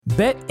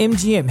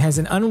BetMGM has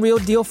an unreal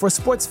deal for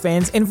sports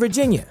fans in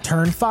Virginia.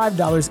 Turn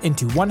 $5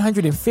 into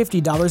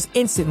 $150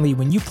 instantly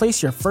when you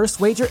place your first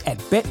wager at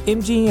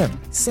BetMGM.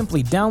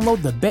 Simply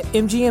download the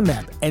BetMGM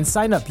app and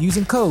sign up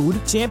using code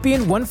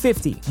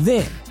Champion150.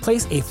 Then,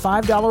 place a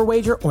 $5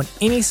 wager on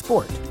any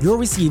sport. You'll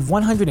receive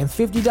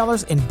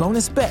 $150 in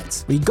bonus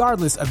bets,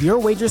 regardless of your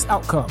wager's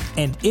outcome.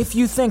 And if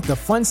you think the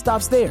fun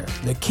stops there,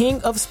 the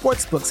King of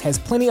Sportsbooks has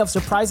plenty of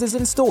surprises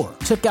in store.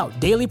 Check out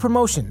daily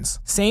promotions,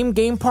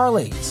 same-game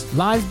parlays,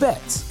 live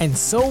bets, and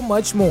so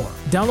much more.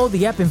 Download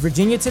the app in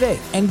Virginia today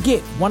and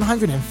get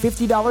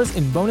 $150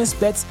 in bonus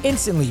bets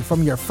instantly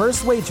from your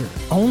first wager.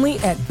 Only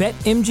at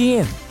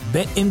BetMGM.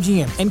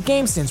 BetMGM and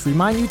GameSense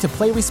remind you to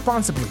play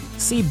responsibly.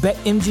 See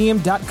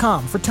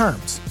BetMGM.com for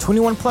terms.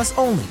 21 plus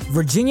only.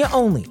 Virginia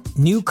only.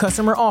 New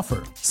customer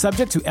offer.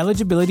 Subject to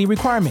eligibility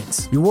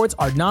requirements. Rewards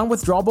are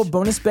non-withdrawable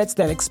bonus bets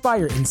that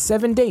expire in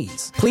 7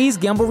 days. Please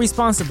gamble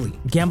responsibly.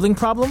 Gambling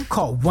problem?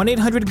 Call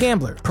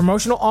 1-800-GAMBLER.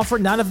 Promotional offer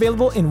not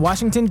available in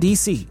Washington,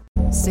 D.C.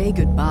 Say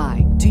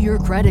goodbye to your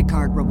credit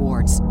card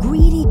rewards.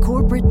 Greedy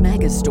corporate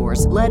mega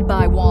stores, led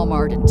by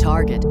Walmart and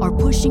Target, are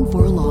pushing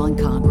for a law in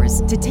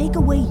Congress to take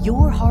away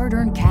your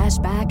hard-earned cash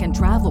back and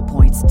travel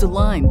points to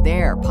line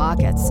their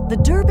pockets. The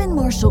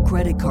Durbin-Marshall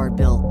credit card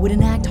bill would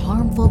enact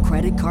harmful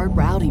credit card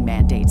routing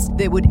mandates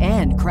that would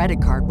end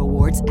credit card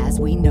rewards as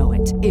we know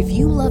it. If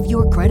you love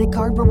your credit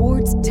card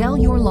rewards, tell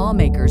your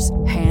lawmakers,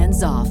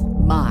 hands off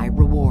my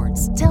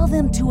rewards. Tell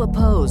them to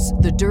oppose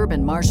the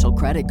Durbin-Marshall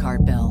credit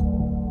card bill.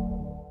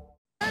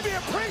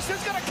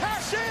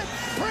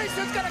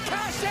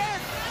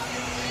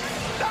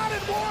 Not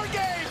in War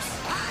Games.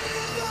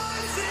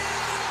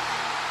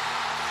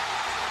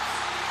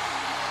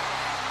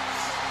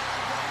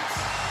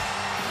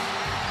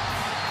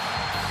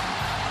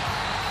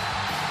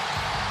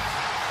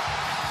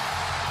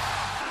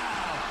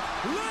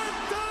 Let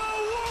the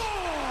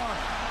War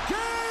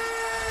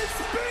Games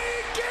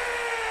begin.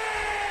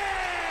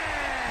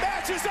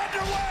 Match is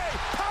underway.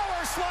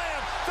 Power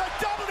Slam. The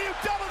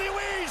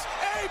WWE's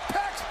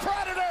Apex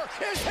Predator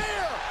is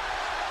here.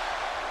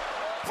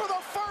 For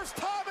the first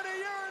time in a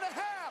year and a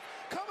half,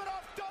 coming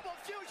off double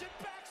fusion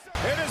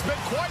backside. It has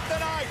been quite the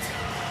night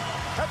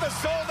at the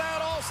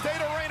sold-out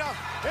All-State Arena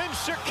in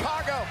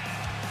Chicago.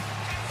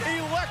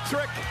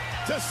 Electric,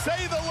 to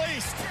say the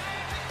least.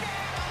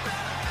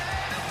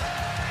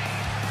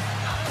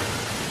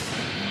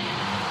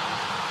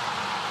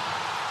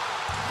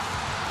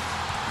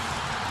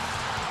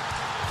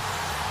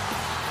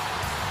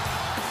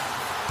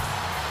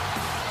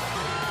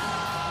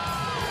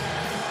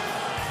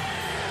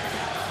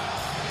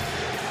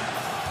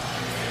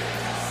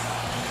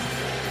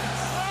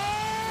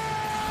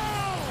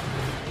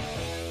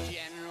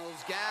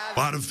 A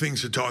lot of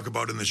things to talk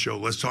about in the show.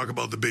 Let's talk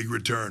about the big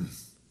return.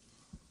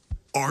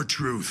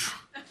 R-Truth.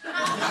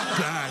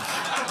 Back.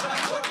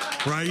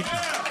 Right?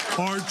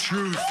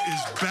 R-Truth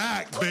is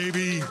back,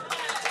 baby.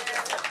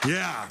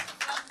 Yeah.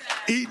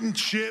 Eating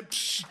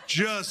chips,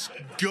 just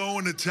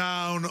going to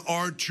town.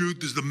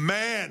 R-Truth is the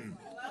man.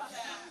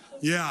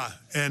 Yeah,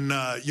 and,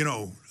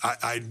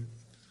 I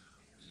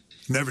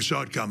never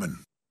saw it coming.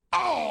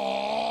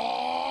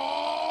 Oh,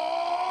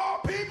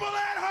 people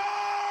at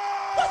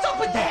home! What's up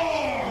with that?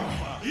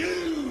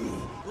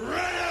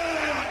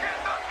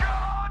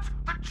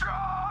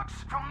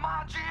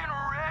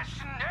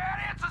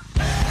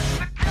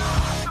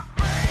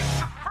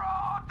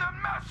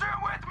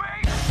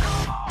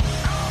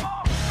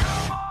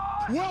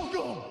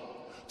 Welcome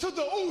to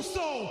the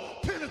Uso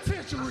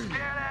Penitentiary. Move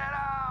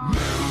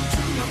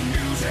to the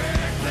music,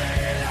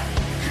 play that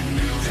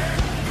music,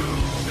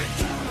 move it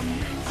to the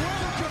music.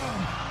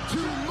 Welcome to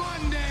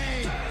Monday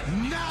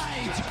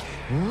Night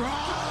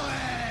Raw.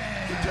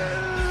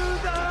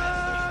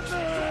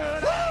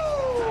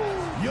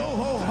 Yo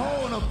ho ho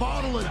and a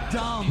bottle of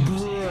dumb.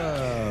 Bro.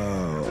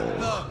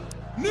 The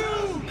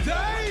New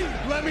Day.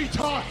 Let me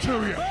talk to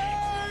you.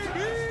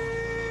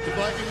 If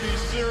I can be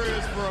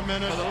serious for a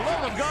minute. For the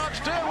love of God,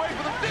 stay away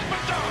from the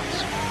Dippin'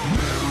 Dots.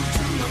 Move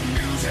to the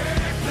music,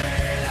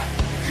 play that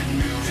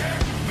music,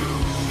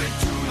 move it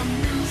to the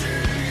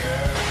music,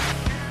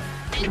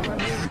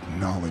 yeah.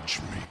 Acknowledge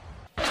me.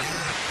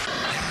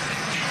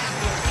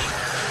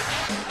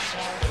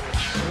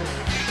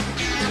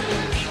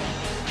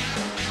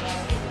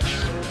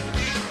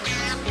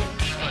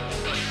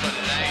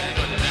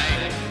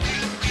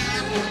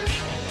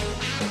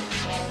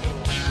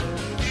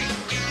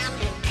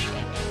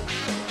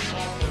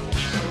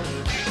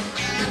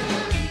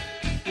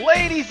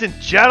 Ladies and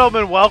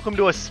gentlemen, welcome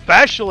to a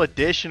special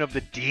edition of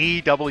the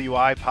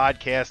DWI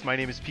podcast. My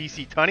name is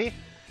PC Tunney.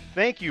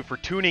 Thank you for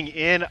tuning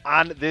in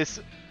on this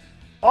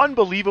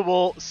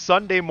unbelievable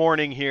Sunday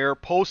morning here,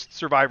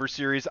 post-Survivor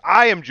Series.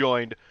 I am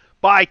joined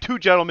by two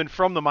gentlemen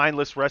from the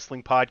Mindless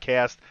Wrestling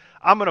podcast.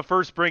 I'm going to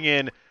first bring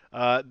in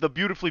the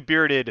beautifully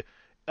bearded,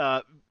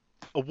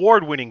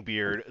 award-winning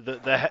beard,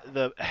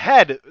 the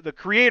head, the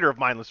creator of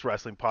Mindless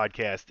Wrestling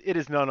podcast. It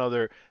is none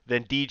other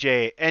than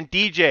DJ. And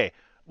DJ,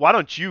 why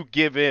don't you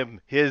give him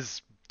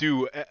his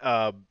due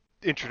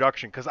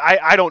introduction because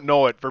I don't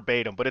know it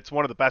verbatim, but it's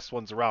one of the best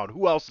ones around.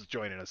 Who else is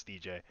joining us,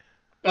 DJ?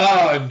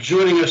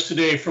 Joining us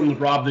today from the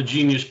Rob the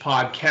Genius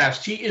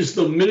podcast, he is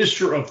the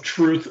Minister of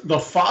Truth, the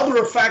father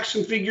of facts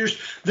and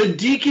figures, the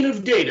deacon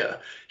of data.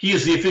 He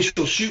is the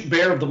official shoot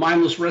bear of the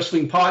Mindless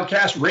Wrestling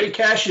podcast, Ray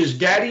Cash's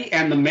daddy,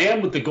 and the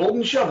man with the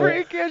golden shovel,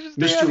 Ray Cash's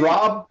Mr. daddy.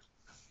 Rob.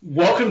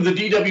 Welcome to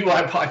the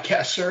DWI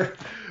podcast, sir.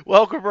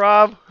 Welcome,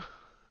 Rob.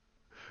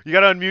 You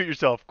got to unmute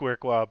yourself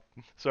quick, Rob.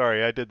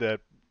 Sorry, I did that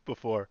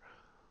before.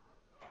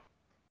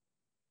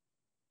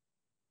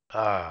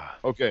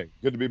 Okay,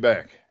 good to be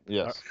back.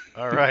 Yes.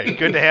 All right,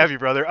 good to have you,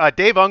 brother.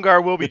 Dave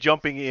Ungar will be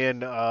jumping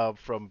in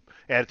from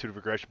Attitude of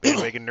Aggression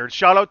Bandwagon Nerds.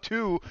 Shout out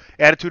to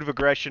Attitude of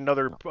Aggression.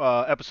 Another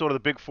episode of the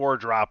Big Four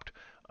dropped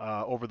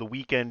over the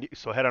weekend,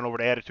 so head on over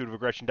to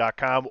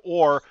attitudeofaggression.com,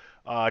 or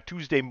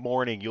Tuesday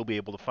morning you'll be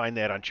able to find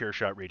that on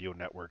Chairshot Radio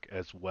Network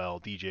as well.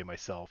 DJ,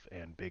 myself,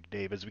 and Big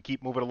Dave. As we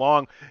keep moving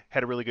along,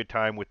 had a really good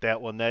time with that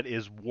one. That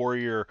is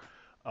Warrior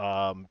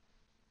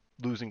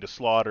losing to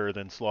Slaughter,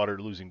 then Slaughter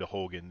losing to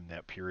Hogan in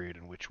that period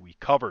in which we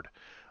covered.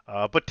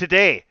 But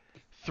today,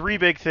 three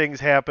big things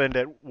happened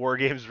at War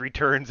Games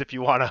Returns, if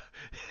you want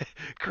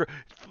to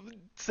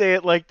say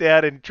it like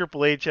that. And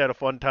Triple H had a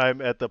fun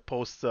time at the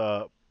post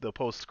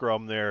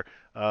scrum there.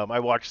 I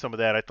watched some of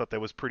that. I thought that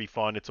was pretty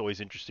fun. It's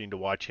always interesting to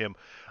watch him.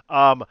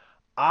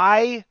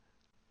 I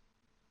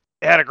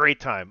had a great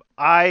time.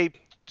 I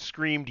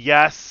screamed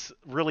yes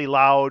really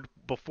loud.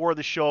 Before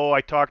the show,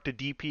 I talked to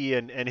DP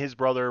and his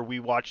brother. We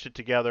watched it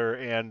together,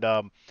 and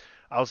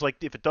I was like,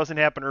 if it doesn't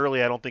happen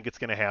early, I don't think it's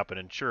going to happen.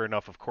 And sure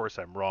enough, of course,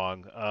 I'm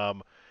wrong.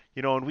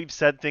 And we've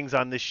said things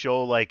on this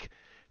show like,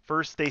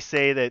 first they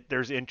say that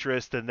there's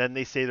interest, and then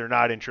they say they're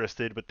not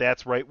interested, but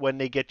that's right when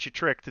they get you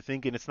tricked to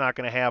thinking it's not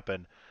going to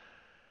happen.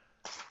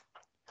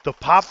 The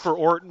pop for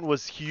Orton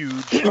was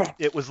huge.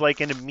 It was like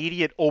an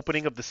immediate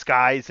opening of the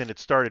skies, and it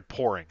started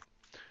pouring.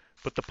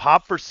 But the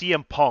pop for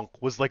CM Punk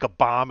was like a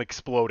bomb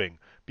exploding,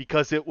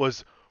 because it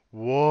was,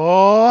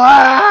 whoa,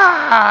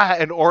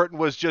 and Orton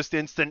was just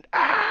instant,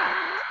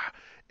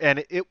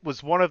 and it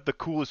was one of the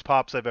coolest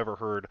pops I've ever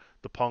heard,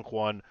 the Punk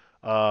one,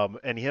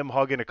 and him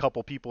hugging a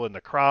couple people in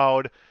the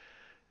crowd.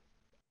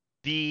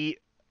 And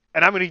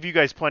I'm going to give you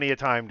guys plenty of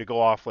time to go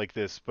off like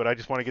this, but I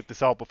just want to get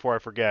this out before I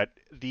forget.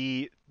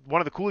 One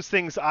of the coolest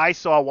things I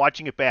saw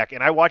watching it back,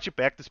 and I watched it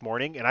back this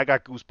morning, and I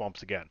got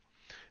goosebumps again.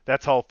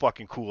 That's how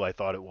fucking cool I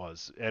thought it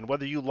was. And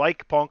whether you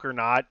like Punk or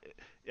not,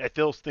 I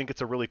still think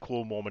it's a really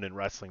cool moment in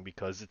wrestling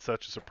because it's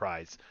such a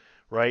surprise,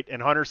 right?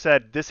 And Hunter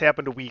said this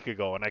happened a week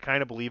ago, and I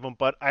kind of believe him.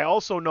 But I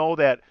also know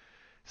that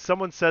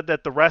someone said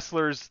that the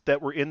wrestlers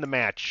that were in the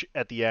match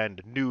at the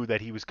end knew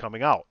that he was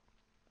coming out.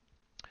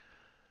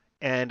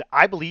 And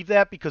I believe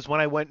that because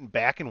when I went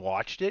back and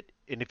watched it,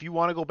 and if you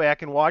want to go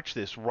back and watch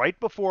this, right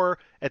before,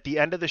 at the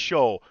end of the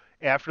show,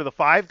 after the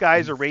five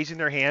guys are raising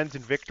their hands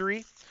in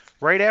victory,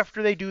 right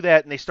after they do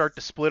that and they start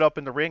to split up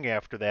in the ring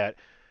after that,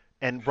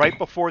 and right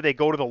before they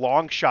go to the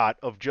long shot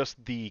of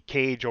just the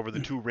cage over the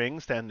two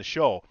rings to end the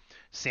show,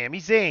 Sami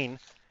Zayn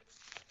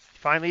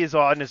finally is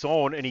on his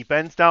own, and he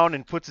bends down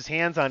and puts his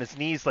hands on his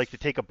knees like to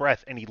take a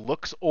breath, and he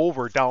looks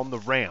over down the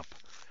ramp.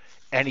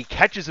 And he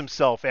catches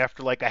himself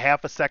after like a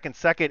half a second,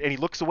 and he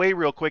looks away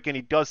real quick, and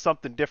he does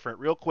something different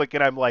real quick,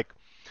 and I'm like,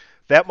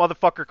 that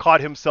motherfucker caught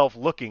himself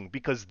looking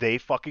because they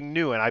fucking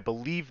knew, and I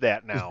believe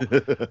that now.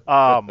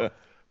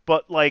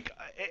 But like,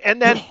 and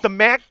then the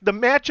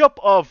matchup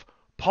of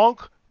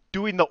Punk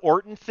doing the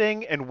Orton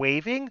thing and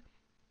waving,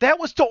 that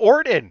was to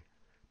Orton.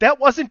 That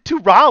wasn't to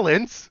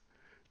Rollins.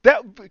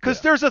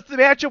 Because there's a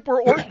matchup where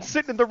Orton's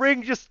sitting in the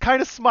ring just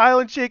kind of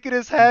smiling, shaking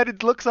his head,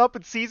 and looks up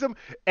and sees him,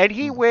 and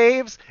he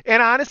waves.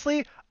 And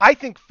honestly, I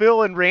think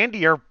Phil and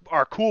Randy are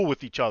cool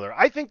with each other.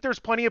 I think there's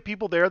plenty of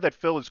people there that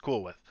Phil is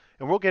cool with,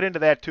 and we'll get into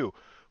that too.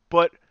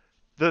 But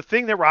the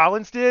thing that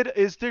Rollins did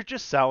is they're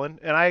just selling,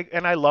 and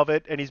I love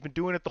it, and he's been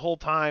doing it the whole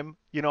time.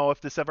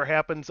 If this ever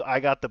happens, I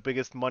got the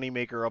biggest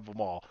moneymaker of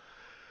them all.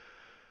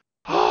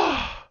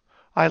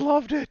 I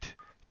loved it.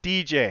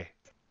 DJ.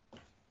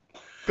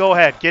 Go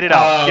ahead, get it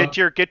out. Get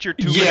your 2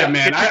 3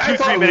 minute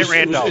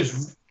rant out. It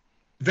was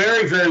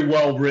very, very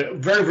well written,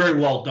 very, very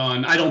well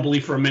done. I don't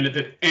believe for a minute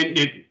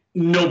that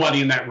nobody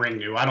in that ring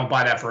knew. I don't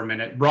buy that for a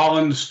minute.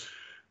 Rollins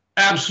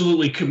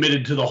absolutely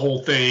committed to the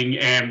whole thing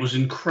and was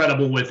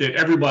incredible with it.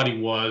 Everybody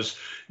was.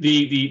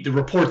 The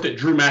report that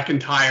Drew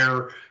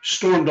McIntyre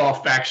stormed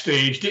off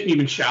backstage, didn't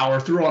even shower,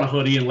 threw on a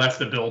hoodie and left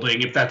the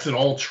building. If that's at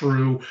all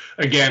true,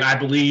 again, I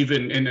believe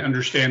and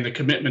understand the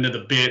commitment of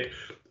the bit.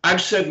 I've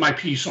said my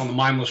piece on the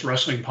Mindless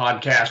Wrestling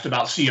podcast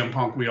about CM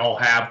Punk. We all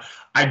have.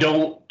 I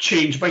don't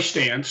change my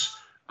stance.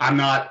 I'm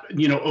not,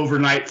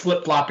 overnight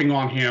flip-flopping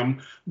on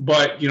him.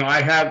 But,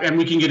 I have, and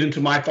we can get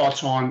into my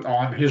thoughts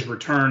on his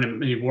return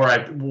and where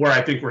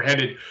I think we're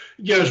headed,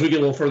 as we get a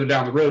little further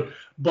down the road.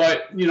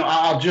 But,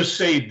 I'll just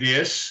say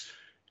this,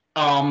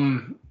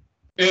 and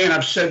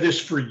I've said this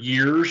for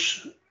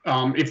years,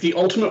 if the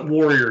Ultimate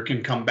Warrior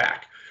can come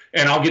back,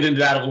 and I'll get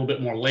into that a little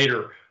bit more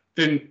later,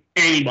 then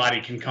anybody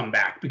can come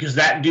back, because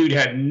that dude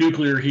had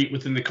nuclear heat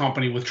within the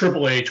company with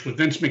Triple H, with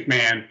Vince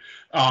McMahon,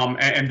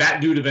 and that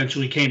dude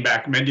eventually came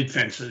back, mended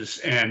fences,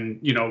 and,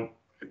 you know,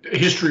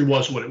 history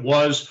was what it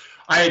was.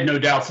 I had no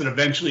doubts that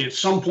eventually, at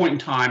some point in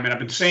time, and I've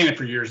been saying it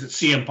for years, that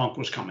CM Punk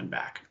was coming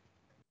back.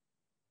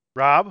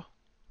 Rob?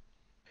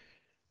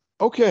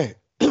 Okay.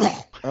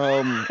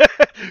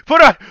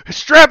 Put a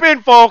strap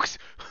in, folks.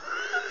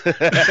 All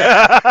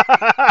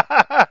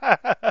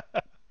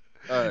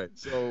right.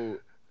 So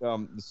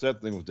the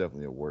Seth thing was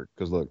definitely a work,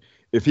 because look,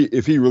 if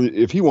he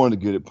wanted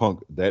to get at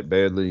Punk that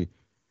badly,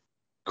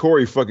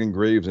 Corey fucking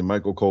Graves and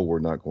Michael Cole were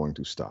not going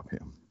to stop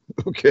him.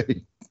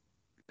 Okay.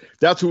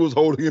 That's who was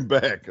holding him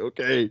back.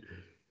 Okay.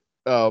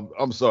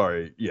 I'm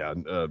sorry. Yeah.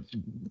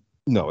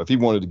 No, if he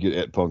wanted to get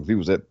at Punk,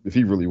 if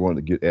he really wanted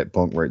to get at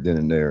Punk right then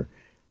and there,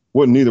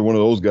 wasn't neither one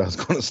of those guys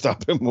going to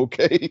stop him.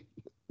 Okay.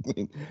 I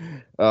mean,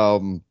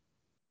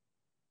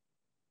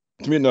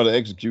 to me, no, the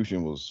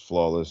execution was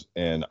flawless,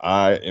 and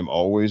I am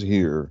always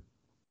here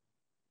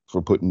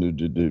for putting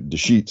the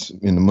sheets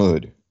in the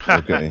mud.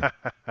 Okay.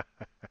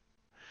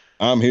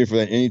 I'm here for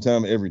that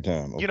anytime, every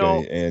time. Okay. You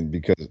know, and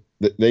because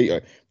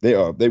they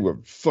were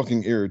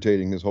fucking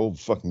irritating this whole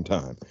fucking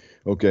time.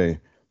 Okay.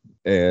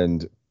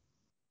 And,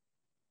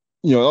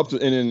 you know,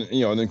 and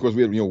then of course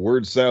we had,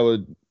 word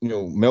salad,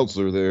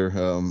 Meltzer there.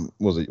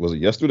 Was it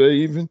yesterday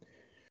even?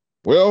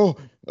 Well,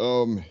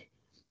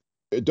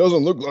 it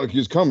doesn't look like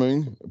he's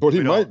coming, but he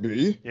might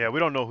be. Yeah, we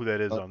don't know who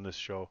that is on this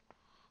show.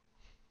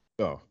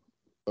 Oh,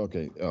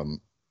 okay.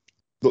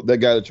 That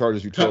guy that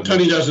charges you $12.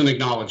 Tony doesn't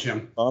acknowledge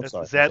him. Oh,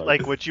 Is that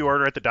like what you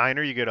order at the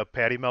diner? You get a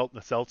patty melt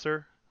and a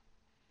seltzer?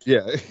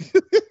 Yeah,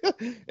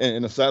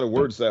 and a side of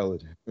word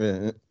salad.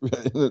 Right.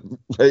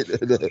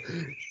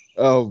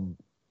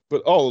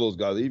 But all of those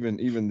guys,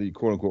 even the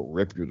quote unquote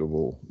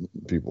reputable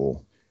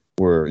people,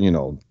 were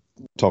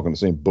talking the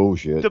same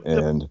bullshit.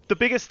 The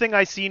biggest thing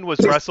I seen was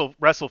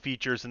wrestle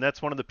features, and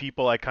that's one of the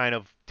people I kind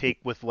of take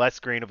with less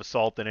grain of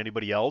salt than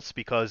anybody else,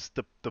 because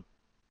the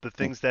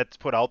things that's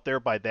put out there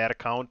by that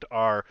account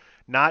are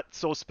not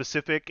so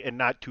specific and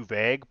not too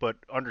vague, but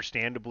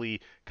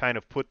understandably kind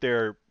of put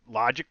there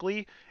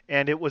logically.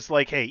 And it was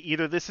like, hey,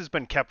 either this has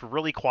been kept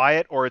really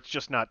quiet or it's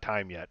just not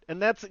time yet.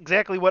 And that's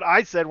exactly what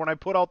I said when I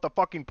put out the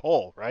fucking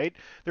poll, right?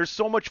 There's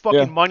so much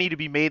fucking money to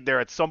be made there.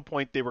 At some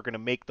point they were going to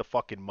make the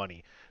fucking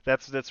money.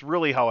 That's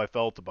really how I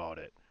felt about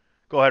it.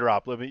 Go ahead,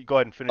 Rob. Let me go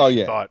ahead and finish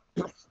your thought.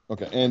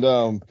 Okay. And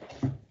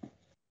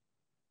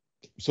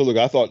so look,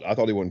 I thought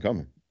he wasn't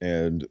coming.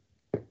 And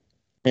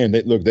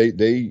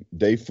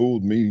they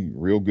fooled me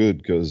real good,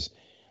 because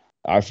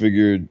I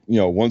figured,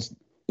 once,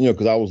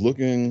 because I was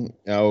looking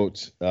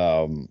out,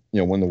 when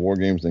the War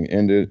Games thing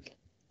ended,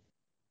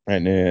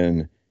 and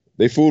then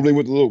they fooled me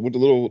with the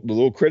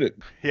little credit.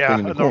 Yeah,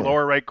 in the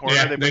lower right corner.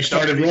 Yeah, they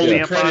started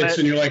rolling credits,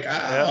 and you're like,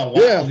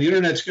 wow, the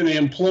internet's going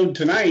to implode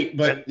tonight.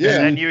 But and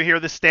then you hear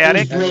the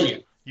static.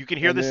 Brilliant. You can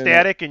hear the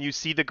static, and you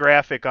see the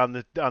graphic on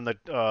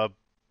the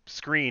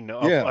screen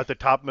at the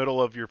top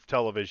middle of your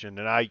television.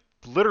 And I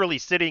literally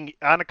sitting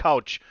on a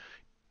couch,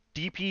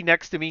 DP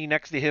next to me,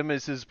 next to him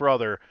is his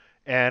brother,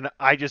 and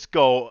I just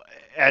go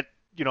at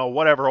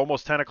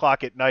almost 10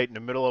 o'clock at night in the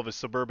middle of a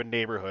suburban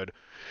neighborhood.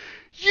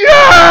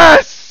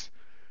 Yes!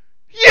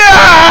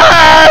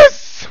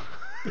 Yes!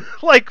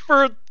 Like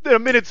for a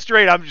minute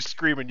straight, I'm just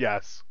screaming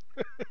yes.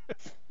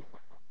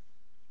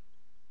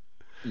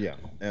 Yeah,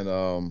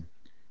 and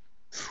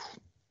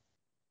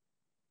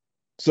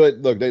so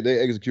look, they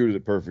executed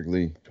it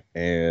perfectly,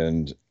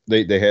 and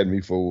they had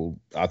me fooled.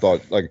 I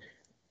thought, but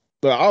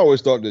I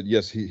always thought that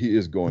yes, he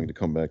is going to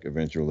come back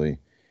eventually.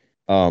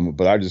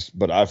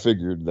 But I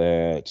figured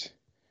that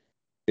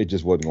it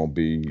just wasn't going to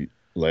be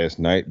last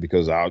night,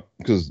 because I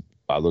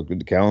looked at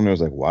the calendar. I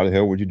was like, why the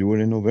hell would you do it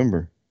in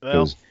November?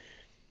 Because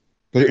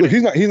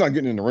he's not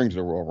getting in the ring to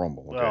the Royal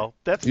Rumble. Okay? Well,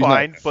 that's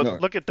fine.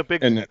 Look at the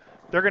big.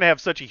 They're going to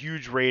have such a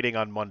huge rating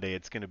on Monday.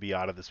 It's going to be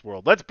out of this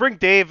world. Let's bring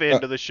Dave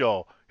into the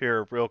show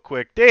here real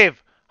quick.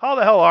 Dave, how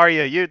the hell are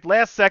you? You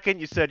last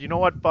second you said, you know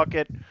what, fuck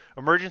it.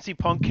 Emergency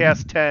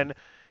Punkcast 10.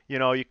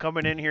 You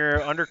coming in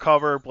here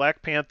undercover,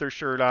 Black Panther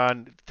shirt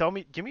on.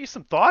 Give me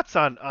some thoughts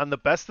on the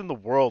best in the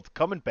world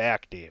coming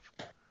back, Dave.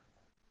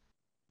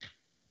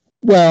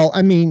 Well,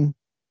 I mean,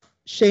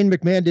 Shane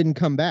McMahon didn't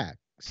come back,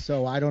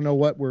 so I don't know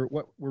what we're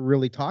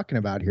really talking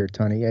about here,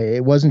 Tony.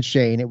 It wasn't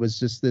Shane. It was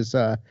just this.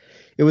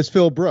 It was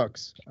Phil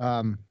Brooks.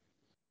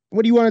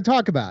 What do you want to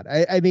talk about?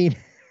 I mean,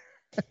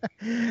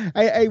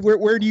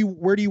 where do you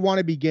want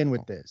to begin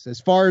with this?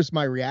 As far as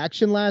my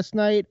reaction last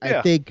night,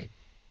 I think.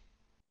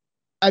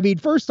 I mean,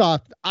 first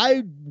off,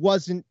 I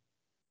wasn't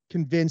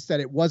convinced that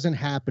it wasn't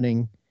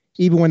happening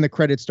even when the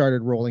credits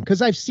started rolling,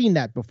 because I've seen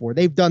that before.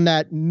 They've done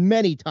that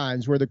many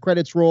times where the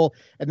credits roll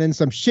and then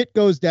some shit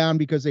goes down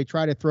because they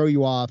try to throw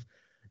you off.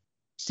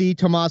 See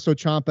Tommaso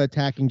Ciampa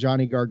attacking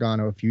Johnny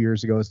Gargano a few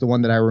years ago. It's the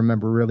one that I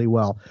remember really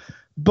well.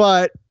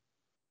 But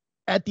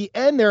at the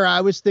end there,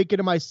 I was thinking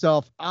to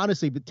myself,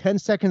 honestly, but 10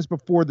 seconds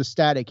before the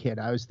static hit,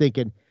 I was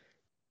thinking,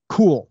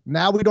 cool,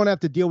 now we don't have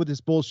to deal with this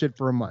bullshit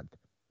for a month.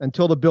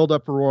 until the build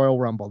up for Royal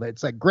Rumble.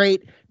 It's like,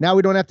 great. Now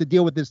we don't have to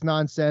deal with this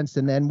nonsense.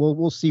 And then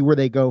we'll see where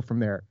they go from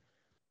there.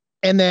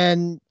 And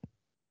then,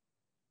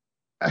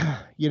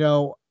 you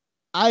know,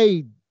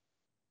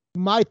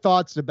 my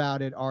thoughts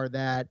about it are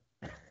that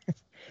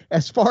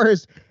as far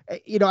as,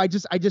 you know, I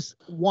just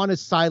want to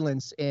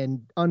silence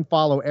and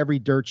unfollow every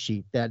dirt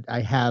sheet that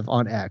I have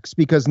on X,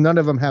 because none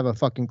of them have a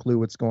fucking clue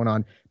what's going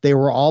on. They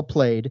were all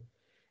played.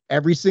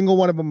 Every single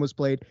one of them was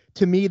played.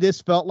 To me,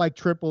 this felt like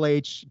Triple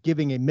H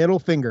giving a middle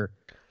finger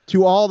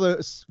to all the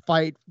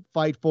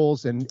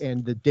fightfuls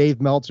and the Dave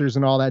Meltzers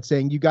and all that,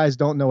 saying, you guys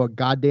don't know a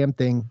goddamn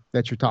thing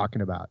that you're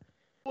talking about.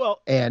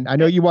 Well, and I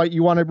know you want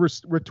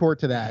to retort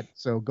to that,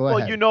 so go ahead.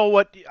 Well, you know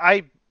what?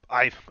 I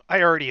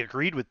already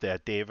agreed with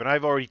that, Dave, and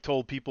I've already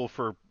told people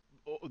for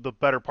the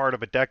better part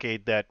of a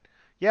decade that,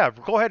 yeah,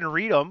 go ahead and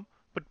read them,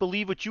 but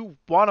believe what you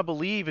want to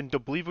believe and to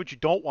believe what you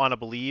don't want to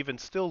believe, and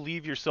still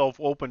leave yourself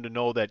open to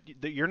know that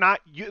you're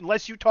not,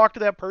 unless you talk to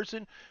that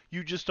person,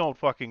 you just don't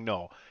fucking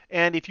know.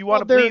 And if you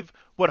want to believe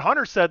what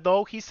Hunter said,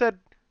 though, he said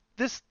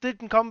this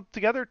didn't come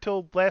together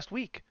till last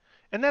week.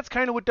 And that's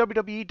kind of what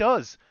WWE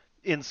does.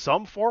 In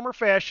some form or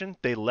fashion,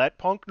 they let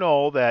Punk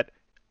know that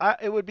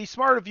it would be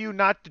smart of you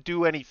not to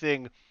do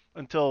anything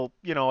until,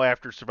 you know,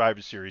 after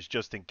Survivor Series,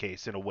 just in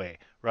case, in a way,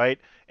 right?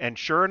 And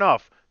sure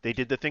enough, they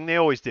did the thing they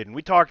always did, and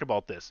we talked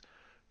about this.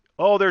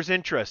 Oh, there's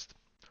interest.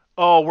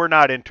 Oh, we're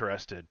not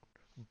interested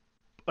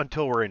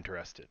until we're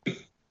interested.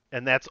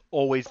 And that's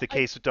always the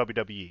case with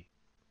WWE.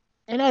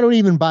 And I don't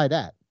even buy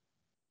that.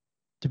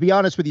 To be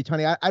honest with you,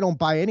 Tony, I don't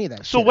buy any of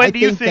that. So when do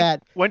you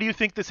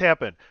think this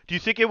happened? Do you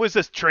think it was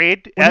a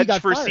trade, Edge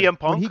for CM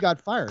Punk? When he got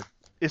fired.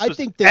 I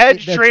think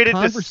Edge traded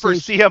this for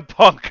CM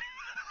Punk.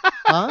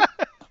 Huh?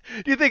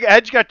 Do you think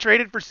Edge got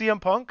traded for CM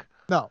Punk?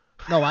 No,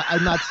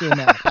 I'm not saying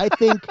that. I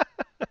think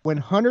when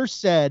Hunter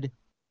said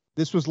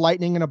this was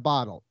lightning in a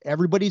bottle,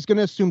 everybody's going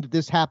to assume that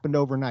this happened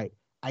overnight.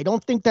 I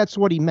don't think that's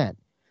what he meant.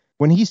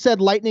 When he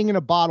said lightning in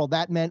a bottle,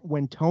 that meant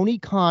when Tony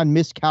Khan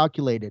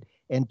miscalculated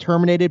and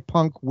terminated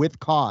Punk with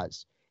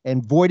cause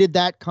and voided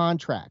that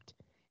contract.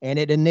 And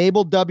it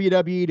enabled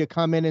WWE to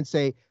come in and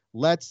say,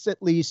 let's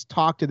at least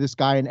talk to this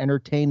guy and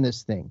entertain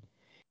this thing.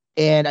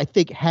 And I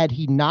think had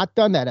he not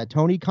done that, had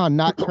Tony Khan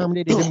not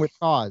terminated him with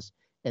cause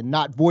and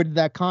not voided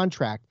that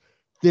contract,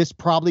 this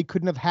probably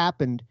couldn't have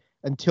happened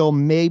until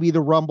maybe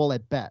the Rumble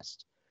at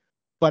best.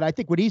 But I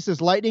think when he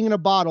says lightning in a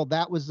bottle,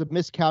 that was a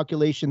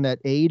miscalculation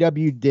that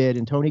AEW did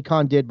and Tony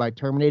Khan did by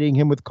terminating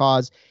him with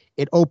cause.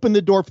 It opened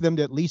the door for them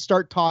to at least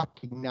start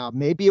talking. Now,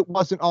 maybe it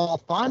wasn't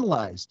all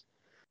finalized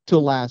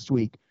till last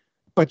week,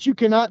 but you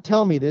cannot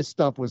tell me this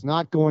stuff was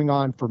not going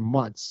on for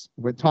months.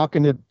 We're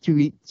talking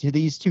to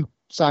these two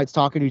sides,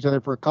 talking to each other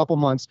for a couple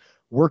months,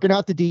 working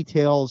out the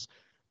details,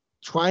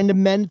 trying to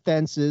mend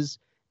fences.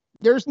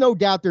 There's no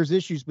doubt there's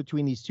issues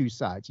between these two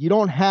sides. You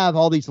don't have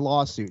all these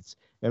lawsuits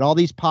and all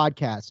these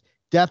podcasts,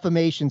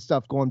 defamation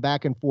stuff going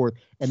back and forth,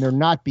 and there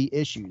not be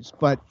issues.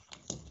 But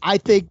I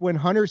think when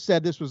Hunter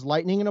said this was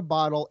lightning in a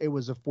bottle, it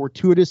was a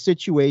fortuitous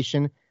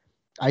situation.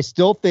 I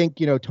still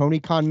think, you know, Tony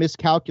Khan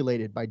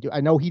miscalculated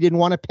I know he didn't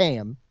want to pay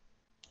him,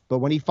 but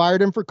when he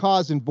fired him for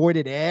cause and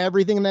voided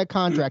everything in that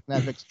contract, and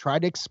I've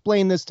tried to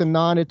explain this to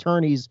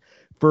non-attorneys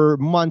for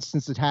months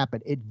since it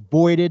happened, it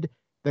voided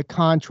the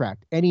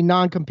contract. Any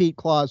non-compete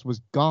clause was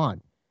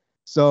gone.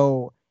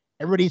 So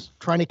everybody's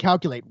trying to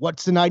calculate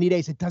what's the 90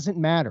 days. It doesn't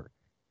matter.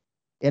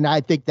 And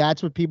I think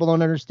that's what people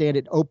don't understand.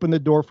 It opened the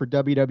door for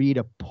WWE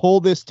to pull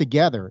this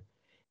together.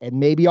 And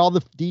maybe all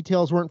the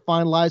details weren't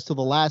finalized till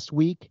the last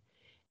week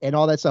and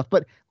all that stuff.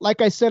 But like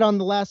I said on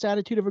the last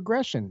Attitude of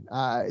Aggression,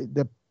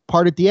 the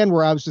part at the end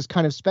where I was just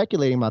kind of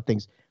speculating about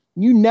things,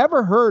 you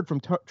never heard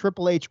from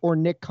Triple H or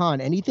Nick Khan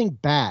anything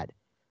bad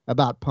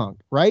about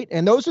Punk, right?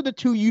 And those are the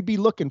two you'd be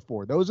looking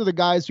for. Those are the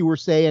guys who were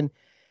saying,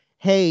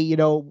 hey, you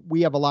know,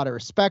 we have a lot of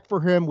respect for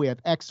him. We have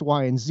X,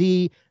 Y, and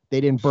Z.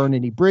 They didn't burn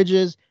any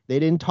bridges. They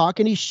didn't talk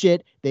any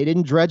shit. They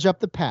didn't dredge up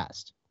the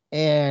past.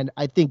 And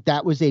I think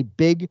that was a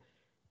big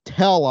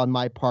tell on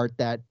my part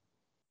that,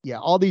 yeah,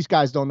 all these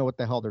guys don't know what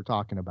the hell they're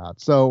talking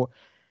about. So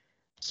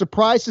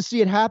surprised to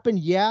see it happen.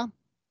 Yeah,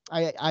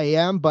 I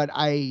am, but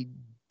I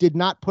did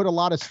not put a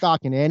lot of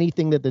stock in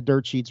anything that the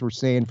dirt sheets were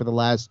saying for the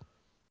last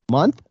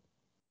month.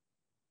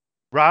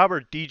 Rob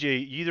or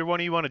DJ, either one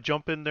of you want to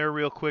jump in there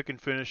real quick and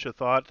finish a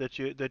thought that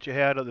you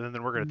had, and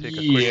then we're going to take a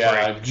quick break.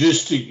 Yeah,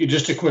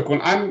 just a quick one.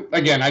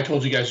 I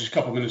told you guys just a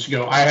couple minutes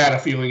ago, I had a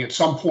feeling at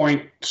some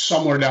point,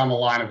 somewhere down the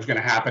line, it was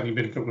going to happen,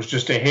 even if it was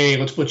just a, hey,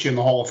 let's put you in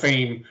the Hall of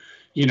Fame,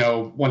 you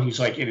know, when he's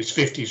like in his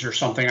 50s or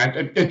something.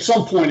 At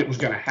some point, it was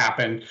going to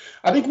happen.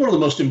 I think one of the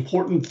most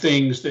important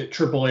things that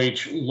Triple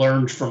H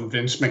learned from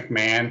Vince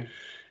McMahon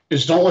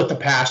is don't let the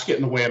past get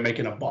in the way of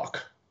making a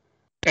buck.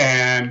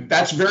 And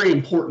that's very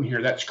important here.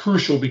 That's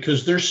crucial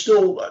because there's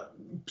still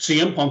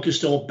CM Punk is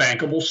still a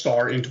bankable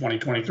star in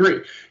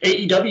 2023.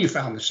 AEW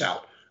found this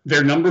out.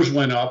 Their numbers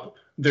went up.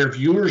 Their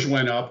viewers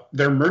went up.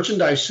 Their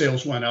merchandise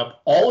sales went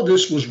up. All of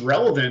this was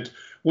relevant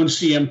when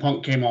CM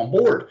Punk came on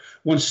board.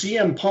 When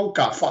CM Punk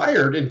got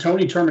fired and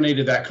Tony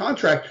terminated that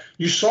contract,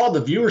 you saw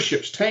the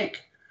viewerships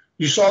tank.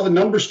 You saw the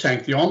numbers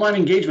tank, the online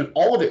engagement,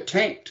 all of it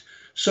tanked.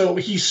 So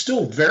he's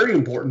still very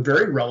important,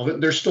 very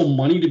relevant. There's still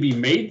money to be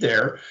made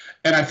there.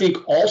 And I think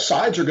all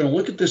sides are going to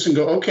look at this and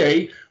go,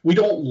 okay, we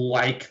don't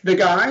like the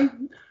guy,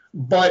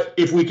 but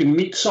if we can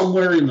meet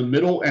somewhere in the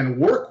middle and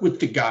work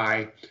with the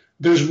guy,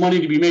 there's money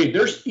to be made.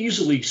 There's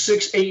easily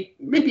 6, 8,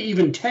 maybe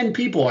even 10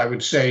 people, I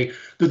would say,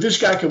 that this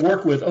guy can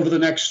work with over the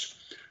next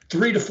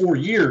 3 to 4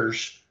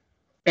 years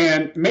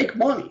and make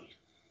money.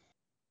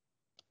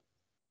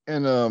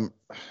 And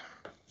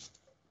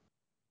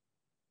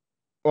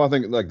well, I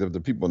think like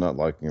the people not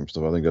liking him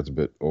stuff, I think that's a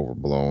bit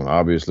overblown.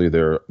 Obviously,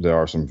 there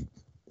are some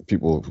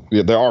people.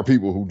 Yeah, there are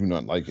people who do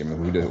not like him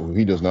and who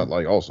he does not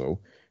like also.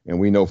 And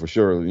we know for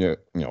sure, you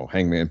know,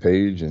 Hangman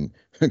Page and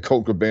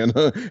Colt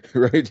Cabana,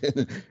 right?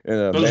 And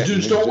those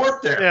dudes don't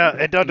work there. Yeah,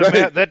 it doesn't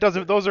matter. That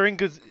doesn't. Those are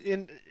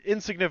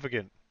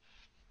insignificant.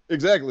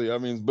 Exactly. I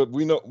mean, but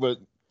we know, but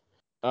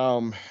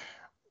I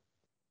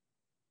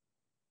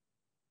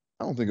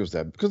don't think it was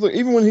that, because look,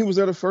 even when he was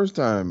there the first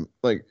time,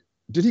 like,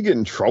 did he get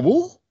in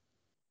trouble?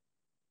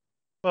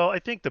 Well, I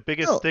think the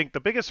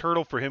biggest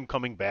hurdle for him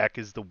coming back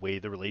is the way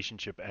the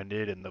relationship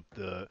ended, and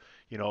the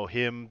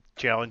him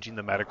challenging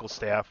the medical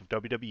staff of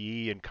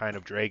WWE and kind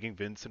of dragging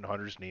Vince and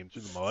Hunter's name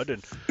through the mud,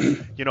 and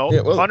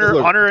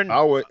Hunter and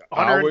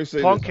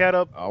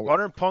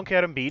Punk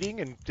had a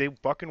meeting and they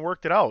fucking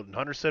worked it out, and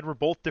Hunter said we're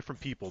both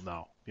different people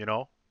now, you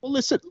know. Well,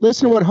 listen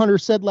to what Hunter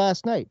said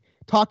last night,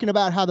 talking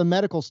about how the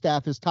medical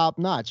staff is top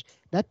notch.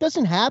 That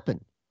doesn't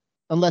happen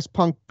unless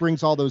Punk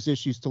brings all those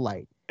issues to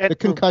light. The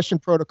concussion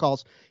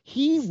protocols.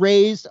 He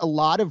raised a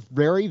lot of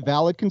very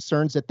valid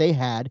concerns that they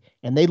had,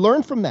 and they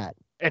learned from that.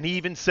 And he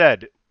even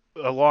said,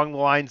 along the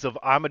lines of,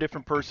 I'm a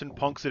different person,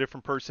 Punk's a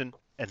different person,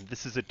 and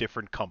this is a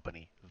different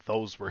company.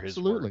 Those were his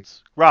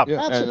words. Rob,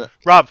 get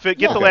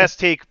the last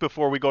take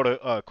before we go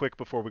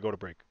to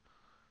break.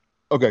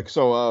 Okay,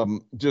 so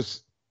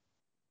just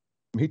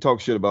he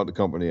talked shit about the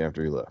company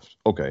after he left.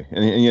 Okay,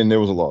 and there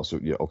was a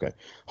lawsuit. Yeah, okay.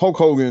 Hulk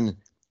Hogan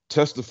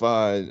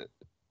testified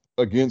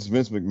against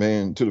Vince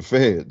McMahon to the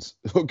feds.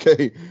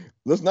 Okay,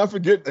 let's not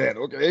forget that.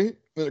 Okay,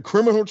 in a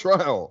criminal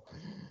trial.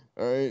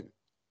 All right,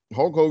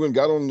 Hulk Hogan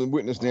got on the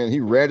witness stand.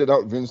 He ratted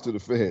out Vince to the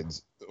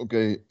feds.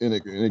 Okay, in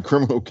a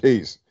criminal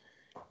case,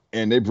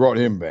 and they brought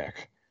him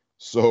back.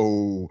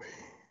 So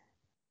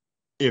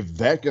if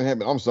that can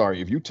happen, I'm sorry.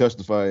 If you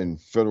testify in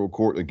federal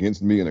court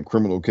against me in a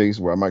criminal case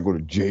where I might go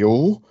to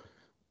jail,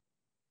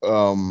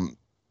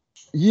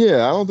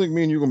 yeah, I don't think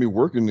me and you are going to be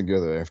working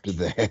together after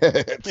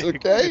that.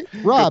 Okay?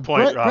 Rob,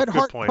 Bret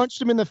Hart punched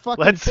him in the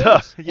fucking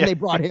face, and they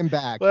brought him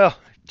back. Well,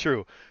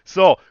 true.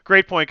 So,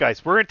 great point,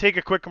 guys. We're going to take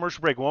a quick commercial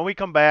break. When we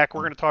come back,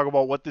 we're going to talk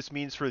about what this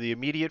means for the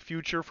immediate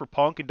future for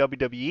Punk and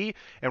WWE,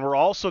 and we're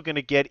also going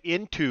to get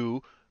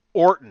into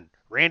Orton.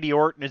 Randy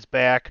Orton is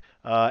back.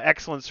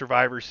 Excellent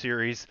Survivor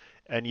Series.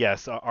 And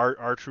yes,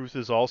 R-Truth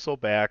is also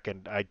back,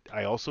 and I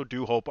also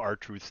do hope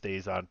R-Truth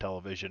stays on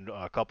television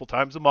a couple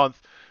times a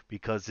month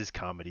because his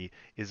comedy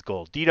is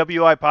gold.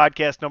 DWI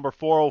podcast number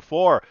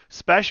 404,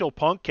 special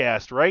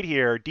Punkcast right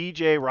here.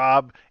 DJ,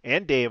 Rob,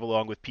 and Dave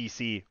along with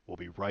PC. We'll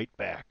be right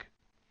back.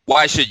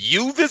 Why should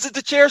you visit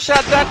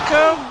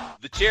thechairshot.com?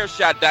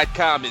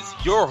 Thechairshot.com is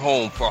your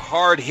home for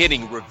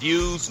hard-hitting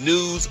reviews,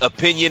 news,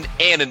 opinion,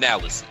 and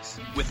analysis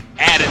with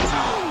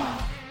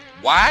attitude.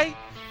 Why?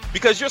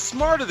 Because you're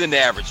smarter than the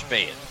average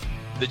fan.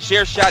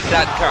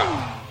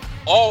 Thechairshot.com.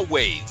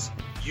 Always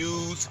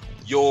use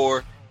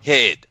your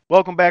head.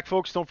 Welcome back,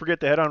 folks. Don't forget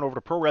to head on over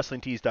to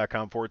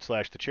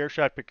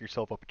ProWrestlingTees.com/thechairshot. Pick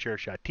yourself up a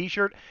Chairshot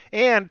t-shirt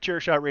and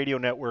Chairshot Radio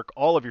Network,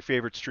 all of your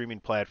favorite streaming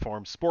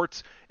platforms,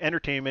 sports,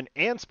 entertainment,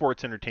 and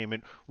sports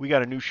entertainment. We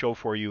got a new show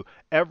for you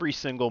every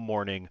single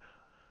morning,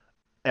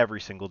 every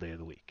single day of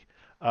the week.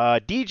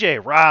 DJ,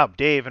 Rob,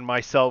 Dave, and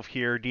myself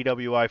here,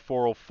 DWI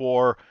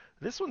 404.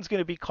 This one's going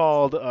to be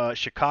called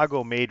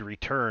Chicago Made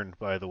Return,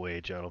 by the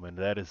way, gentlemen.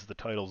 That is, the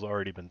title's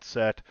already been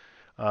set.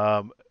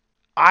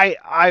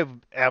 I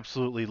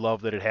absolutely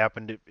love that it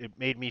happened. It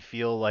made me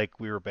feel like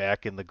we were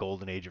back in the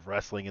golden age of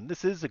wrestling, and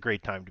this is a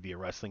great time to be a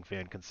wrestling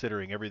fan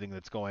considering everything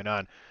that's going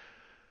on.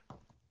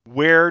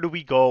 Where do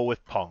we go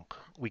with Punk?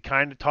 We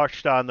kind of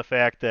touched on the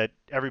fact that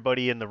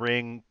everybody in the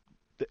ring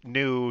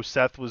knew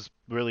Seth was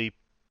really,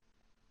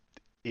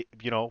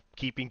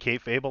 keeping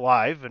kayfabe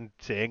alive and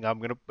saying,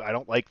 I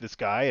don't like this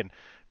guy, and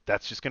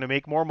that's just going to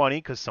make more money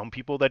because some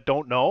people that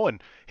don't know,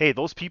 and hey,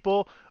 those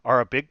people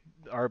are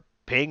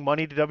paying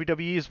money to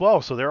WWE as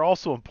well, so they're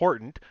also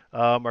important,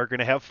 are going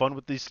to have fun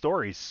with these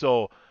stories.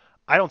 So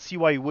I don't see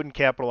why you wouldn't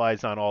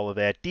capitalize on all of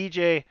that.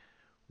 DJ,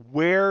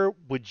 where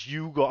would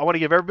you go? I want to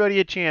give everybody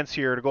a chance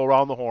here to go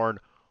around the horn.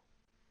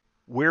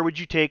 Where would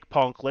you take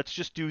Punk? Let's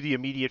just do the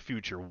immediate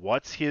future.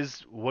 What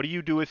do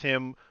you do with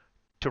him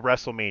to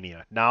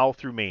WrestleMania, now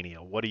through Mania?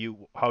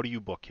 How do you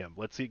book him?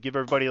 Let's give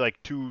everybody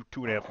like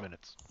 2.5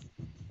 minutes.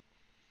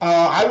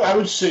 I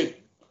would say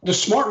the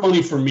smart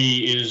money for me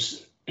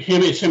is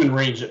him. It's him and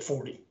Reigns at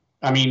 40.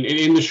 I mean,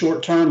 in the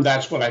short term,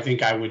 that's what I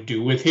think I would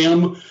do with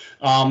him.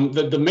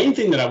 The main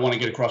thing that I want to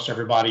get across to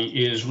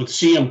everybody is with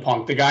CM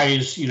Punk. The guy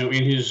is, in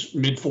his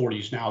mid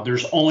 40s now.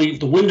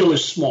 The window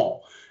is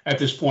small. at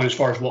this point as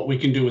far as what we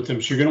can do with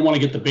him. So you're going to want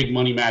to get the big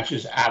money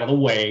matches out of the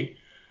way.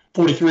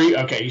 43?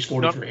 Okay, he's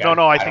 43.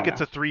 No, I think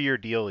it's a 3-year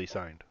deal he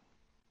signed.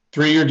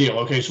 3-year deal.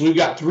 Okay, so we've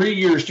got 3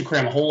 years to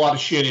cram a whole lot of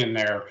shit in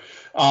there.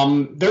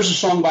 There's a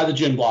song by the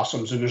Gin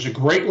Blossoms, and there's a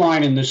great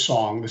line in this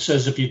song that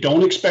says, if you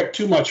don't expect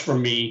too much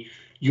from me,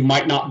 you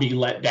might not be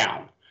let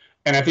down.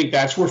 And I think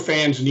that's where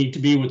fans need to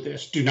be with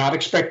this. Do not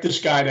expect this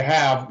guy to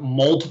have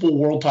multiple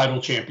world title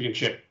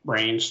championship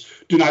reigns.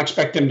 Do not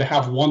expect him to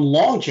have one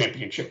long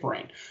championship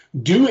reign.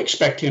 Do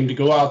expect him to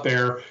go out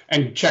there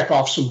and check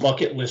off some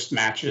bucket list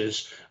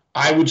matches.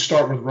 I would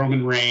start with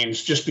Roman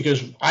Reigns just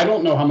because I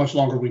don't know how much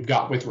longer we've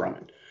got with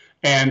Roman.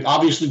 And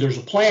obviously there's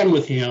a plan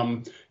with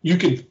him. You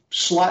can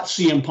slot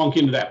CM Punk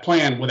into that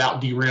plan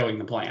without derailing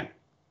the plan.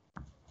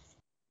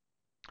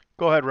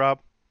 Go ahead, Rob.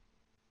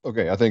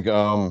 Okay, I think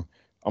I'm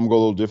going to go a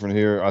little different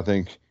here. I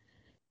think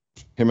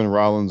him and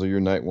Rollins are your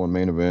night one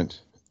main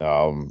event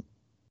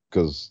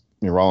because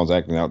Rollins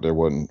acting out there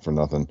wasn't for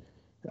nothing.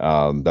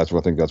 That's where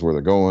I think that's where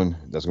they're going.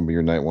 That's going to be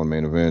your night one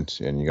main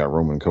event, and you got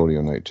Roman and Cody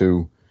on night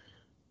two.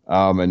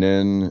 And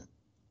then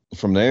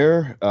from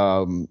there,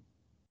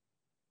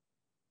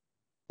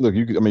 look,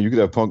 you could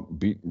have Punk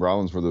beat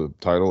Rollins for the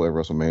title at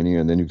WrestleMania,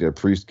 and then you could have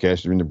Priest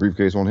cash in the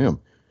briefcase on him.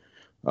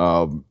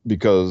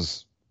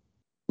 Because,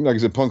 like I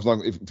said, Punk's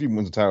not, if he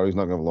wins the title, he's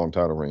not going to have a long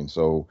title reign.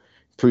 So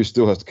Priest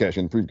still has to cash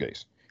in the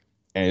briefcase,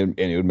 and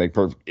it would make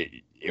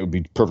it would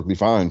be perfectly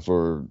fine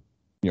for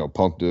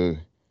Punk to,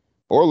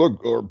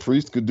 or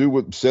Priest could do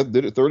what Seth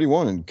did at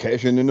 31 and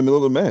cash in the middle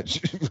of the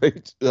match,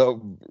 right?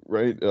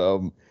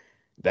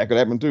 That could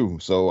happen too.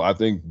 So I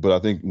think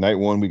night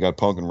one we got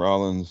Punk and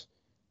Rollins.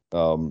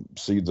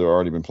 Seeds have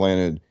already been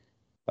planted.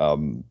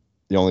 The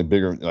only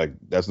bigger match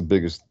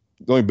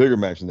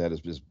than that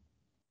is just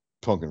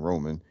Punk and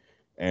Roman.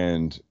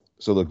 And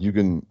so look, you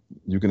can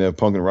have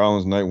Punk and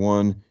Rollins night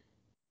one,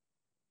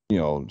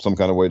 some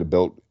kind of way to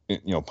belt,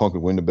 Punk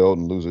would win the belt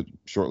and lose it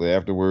shortly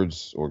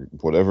afterwards or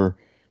whatever.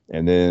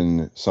 And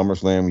then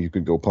SummerSlam, you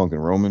could go Punk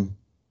and Roman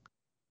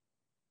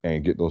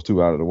and get those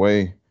two out of the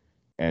way.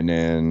 And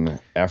then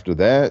after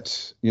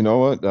that, you know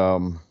what?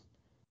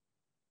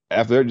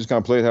 After that, just kind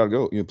of play it how it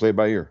goes. Play it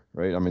by ear,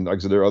 right? I mean, like I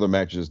said, there are other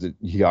matches that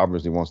he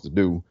obviously wants to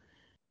do.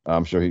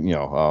 I'm sure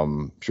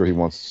he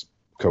wants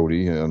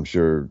Cody. I'm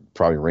sure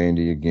probably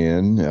Randy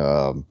again.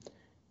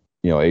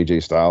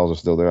 AJ Styles is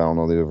still there. I don't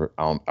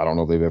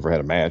know if they've ever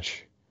had a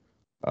match.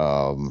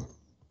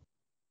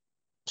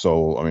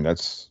 So I mean,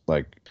 that's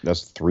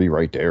 3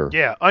 right there.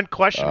 Yeah,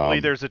 unquestionably,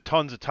 there's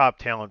tons of top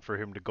talent for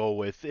him to go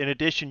with. In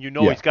addition,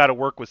 he's got to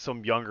work with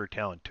some younger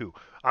talent too.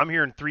 I'm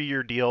hearing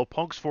 3-year deal.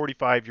 Punk's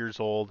 45 years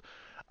old.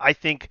 I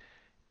think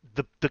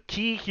the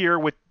key here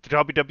with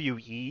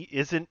WWE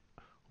isn't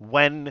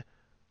when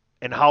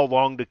and how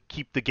long to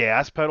keep the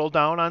gas pedal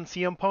down on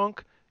CM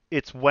Punk.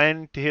 It's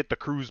when to hit the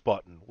cruise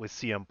button with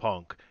CM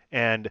Punk.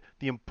 And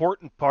the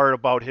important part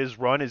about his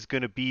run is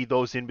going to be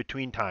those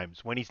in-between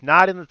times. When he's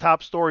not in the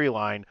top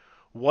storyline,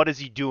 what is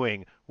he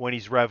doing when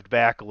he's revved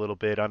back a little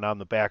bit on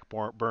the back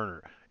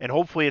burner? And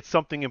hopefully it's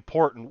something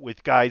important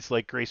with guys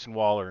like Grayson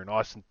Waller and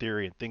Austin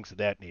Theory and things of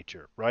that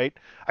nature, right?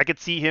 I could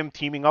see him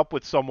teaming up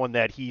with someone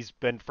that he's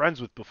been friends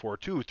with before,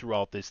 too,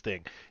 throughout this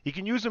thing. He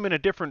can use him in a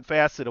different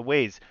facet of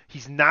ways.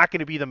 He's not going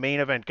to be the main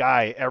event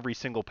guy every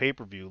single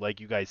pay-per-view, like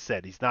you guys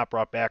said. He's not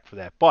brought back for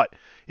that. But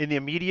in the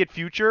immediate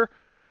future,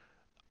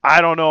 I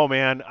don't know,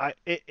 man.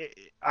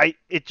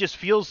 It just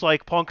feels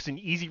like Punk's an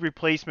easy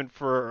replacement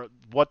for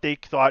what they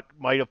thought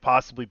might have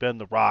possibly been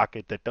The Rock.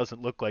 That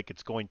doesn't look like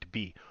it's going to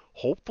be.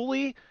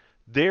 Hopefully,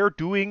 they're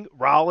doing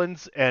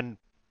Rollins and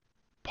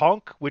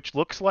Punk, which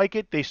looks like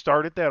it. They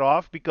started that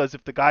off because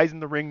if the guys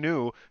in the ring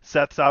knew,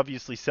 Seth's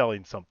obviously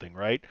selling something,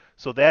 right?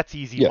 So that's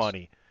easy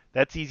money.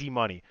 That's easy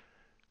money.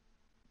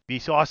 Be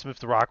so awesome if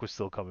The Rock was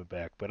still coming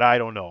back, but I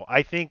don't know.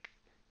 I think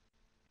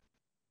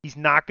he's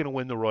not going to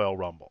win the Royal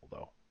Rumble,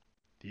 though.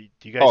 Do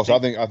you guys? So I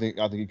think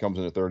he comes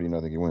in at 30 and I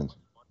think he wins.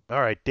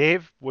 All right,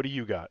 Dave, what do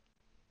you got?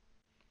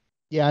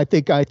 Yeah, I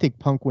think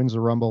Punk wins the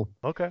Rumble.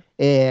 Okay.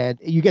 And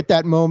you get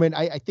that moment.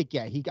 I think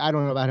I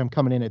don't know about him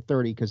coming in at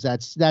 30 because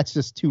that's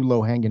just too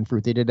low hanging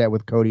fruit. They did that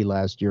with Cody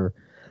last year.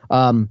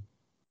 But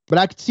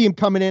I could see him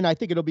coming in. I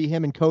think it'll be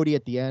him and Cody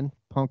at the end.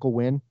 Punk will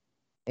win.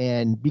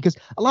 And because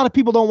a lot of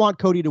people don't want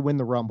Cody to win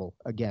the Rumble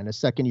again, a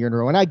second year in a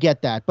row. And I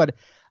get that. But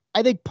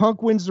I think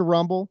Punk wins the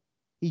Rumble.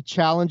 He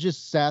challenges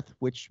Seth,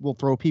 which will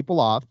throw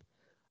people off.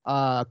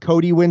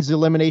 Cody wins the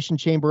Elimination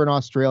Chamber in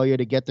Australia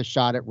to get the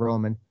shot at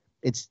Roman.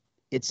 It's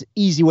an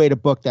easy way to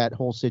book that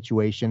whole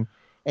situation,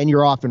 and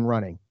you're off and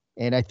running.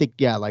 And I think,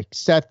 like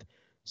Seth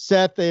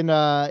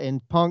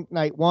and Punk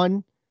night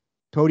one,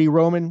 Cody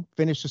Roman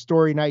finish the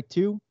story night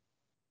two.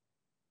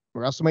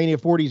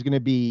 WrestleMania 40 is going to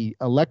be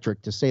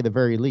electric, to say the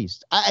very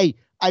least. I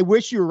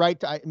wish you were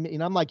right.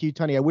 I'm like you,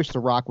 Tony. I wish The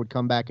Rock would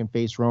come back and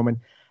face Roman.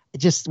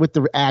 Just with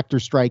the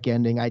actor strike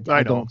ending, I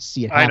don't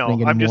see it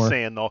happening anymore. I'm just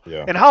saying, though.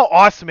 Yeah. And how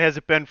awesome has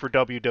it been for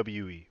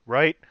WWE,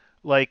 right?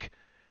 Like,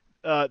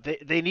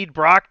 they need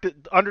Brock.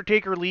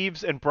 Undertaker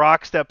leaves, and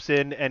Brock steps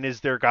in and is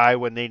their guy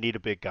when they need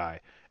a big guy.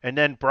 And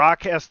then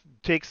Brock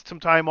takes some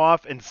time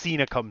off, and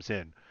Cena comes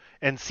in.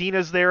 And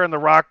Cena's there, and The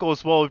Rock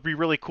goes, well, it'd be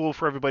really cool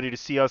for everybody to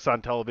see us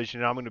on television,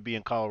 and I'm going to be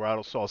in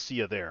Colorado, so I'll see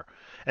you there.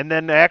 And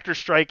then the actor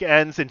strike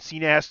ends, and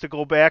Cena has to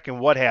go back, and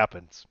what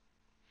happens?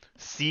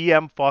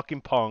 CM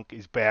fucking Punk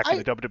is back in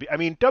the WWE. I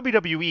mean,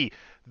 WWE,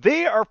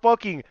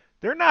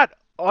 they're not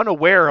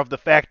unaware of the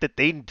fact that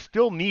they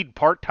still need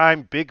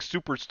part-time big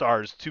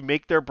superstars to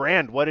make their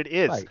brand what it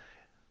is. Right.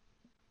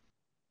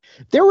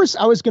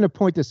 I was going to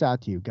point this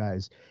out to you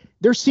guys.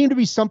 There seemed to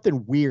be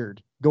something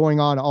weird going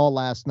on all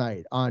last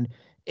night on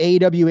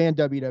AEW and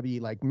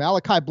WWE. Like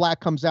Malachi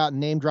Black comes out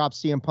and name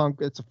drops CM Punk.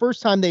 It's the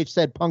first time they've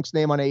said Punk's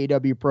name on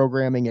AEW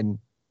programming and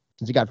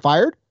since he got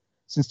fired,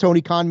 since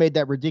Tony Khan made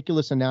that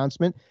ridiculous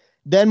announcement.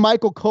 Then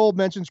Michael Cole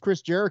mentions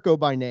Chris Jericho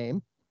by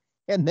name.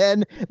 And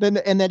then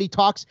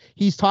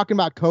he's talking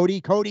about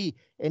Cody,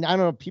 and I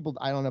don't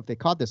know if they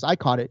caught this. I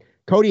caught it.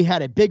 Cody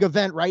had a big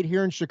event right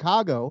here in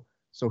Chicago.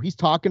 So he's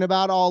talking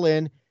about All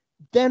In.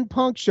 Then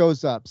Punk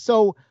shows up.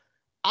 So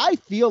I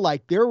feel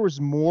like there was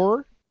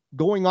more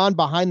going on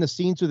behind the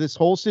scenes with this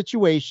whole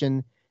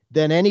situation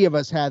than any of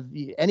us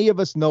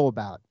know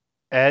about.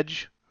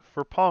 Edge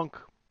for Punk.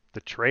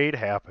 The trade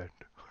happened.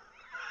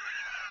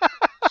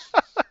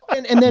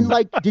 and then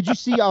like, did you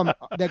see that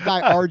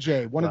guy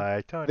RJ, one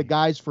of the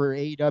guys for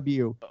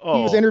AEW? Oh,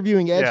 he was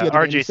interviewing Edge. Yeah,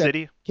 RJ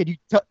City. Can you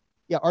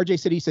RJ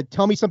City said,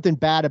 tell me something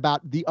bad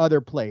about the other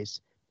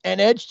place. And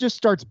Edge just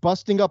starts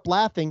busting up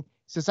laughing. He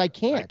says, I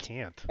can't.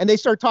 And they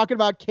start talking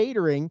about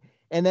catering.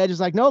 And Edge is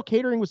like, no,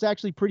 catering was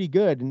actually pretty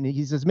good. And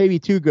he says, maybe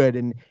too good.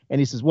 And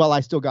he says, well, I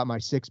still got my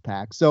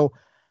 6-pack. So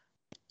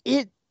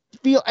and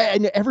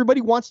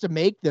everybody wants to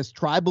make this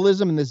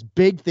tribalism and this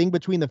big thing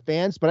between the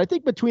fans. But I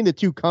think between the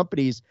two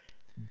companies,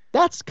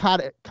 that's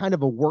kind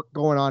of a work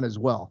going on as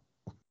well.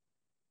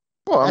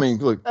 Well, I mean,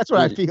 look, that's what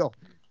I feel.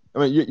 I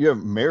mean, you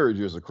have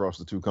marriages across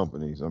the two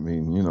companies. I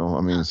mean,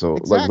 so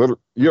exactly. like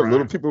you have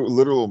little people,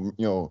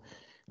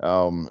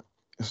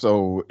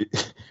 so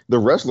the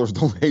wrestlers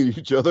don't hate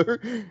each other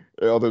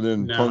other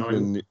than Punk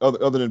and the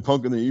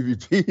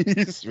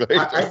EVPs,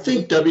 right? I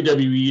think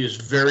WWE is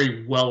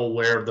very well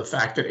aware of the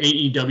fact that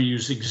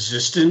AEW's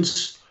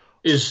existence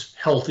is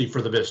healthy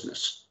for the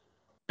business.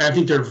 And I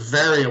think they're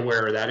very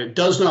aware of that. It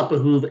does not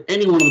behoove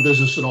anyone in the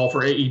business at all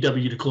for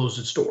AEW to close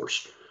its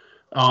doors.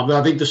 But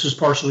I think this is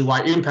partially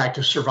why Impact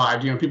has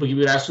survived. People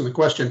keep asking the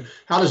question,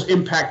 how does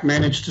Impact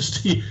manage to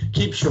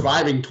keep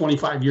surviving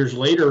 25 years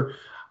later?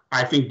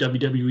 I think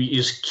WWE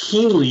is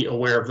keenly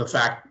aware of the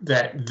fact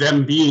that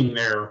them being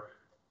there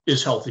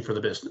is healthy for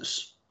the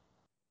business.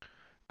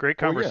 Great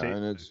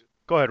conversation. Yeah,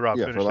 go ahead, Rob.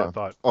 Finish that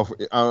thought.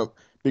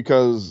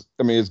 Because,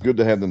 I mean, it's good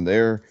to have them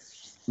there.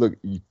 Look,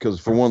 because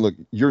for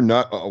one, you're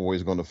not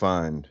always going to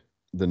find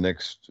the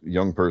next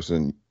young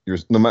person. I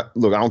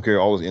don't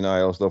care all this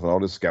NIL stuff and all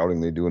this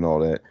scouting they do and all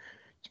that.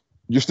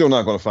 You're still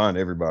not going to find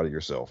everybody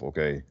yourself,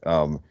 okay?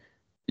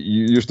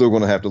 You're still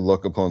going to have to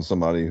luck upon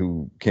somebody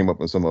who came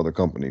up in some other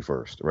company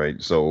first,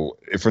 right? So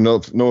if for no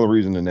other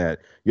reason than that,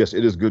 yes,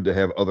 it is good to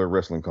have other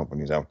wrestling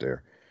companies out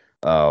there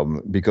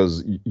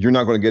because you're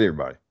not going to get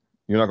everybody.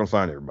 You're not going to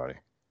find everybody.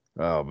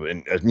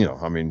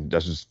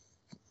 That's just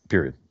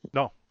period.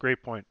 No,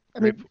 great point.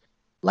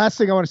 Last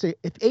thing I want to say,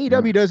 if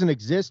AEW doesn't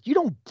exist, you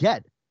don't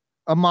get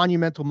a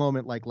monumental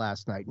moment like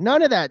last night.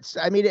 None of that.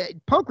 I mean,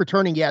 Punk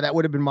returning, that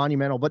would have been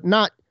monumental, but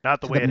not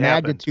the way it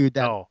magnitude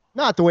happened.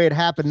 Not the way it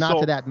happened, not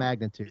to that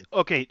magnitude.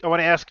 Okay, I want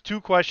to ask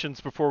two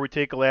questions before we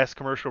take a last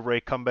commercial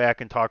break, come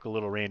back and talk a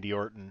little Randy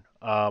Orton,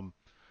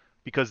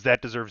 because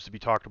that deserves to be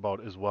talked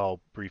about as well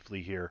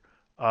briefly here.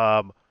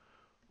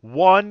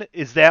 One,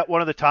 is that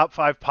one of the top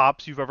 5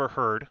 pops you've ever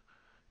heard?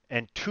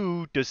 And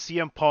 2, does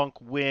CM Punk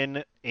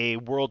win a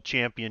world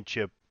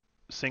championship,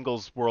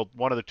 singles world,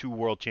 one of the 2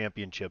 world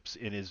championships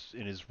in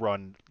his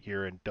run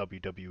here in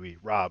WWE?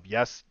 Rob,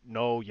 yes,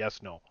 no,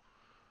 yes, no.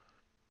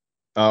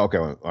 Okay,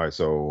 all right,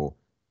 so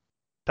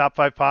top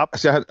 5 pop.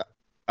 See, I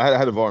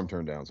had the volume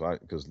turned down, so I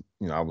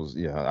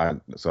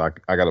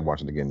got to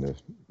watch it again,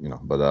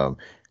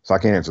 so I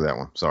can't answer that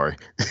one. Sorry.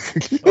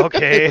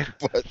 Okay.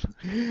 but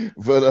you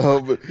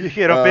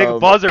get a big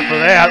buzzer for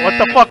that. What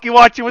the fuck you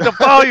watching with the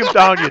volume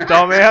down, you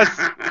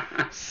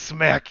dumbass?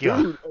 Smack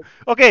you.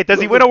 Okay,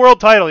 does he win a world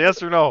title?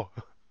 Yes or no?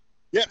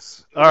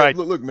 Yes. All right.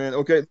 Look, man.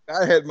 Okay,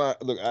 I had my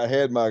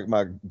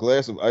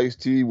glass of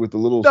iced tea with a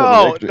little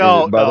no one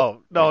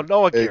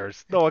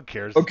cares. No one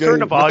cares. Okay, turn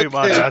the volume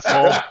on,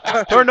 asshole.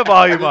 Turn the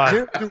volume on.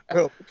 Okay.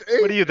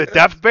 What are you, the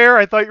deaf bear?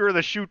 I thought you were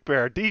the shoot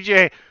bear.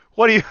 DJ,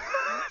 what are you?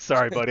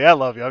 Sorry, buddy. I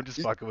love you. I'm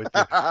just fucking with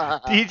you.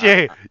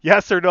 DJ,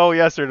 yes or no?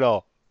 Yes or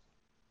no?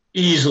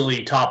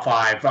 Easily top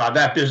 5.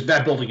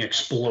 That building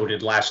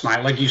exploded last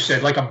night. Like you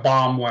said, like a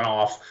bomb went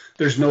off.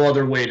 There's no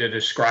other way to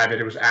describe it.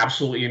 It was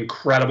absolutely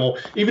incredible.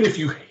 Even if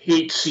you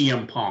hate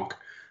CM Punk,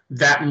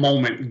 that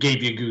moment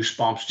gave you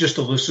goosebumps just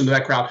to listen to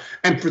that crowd.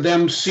 And for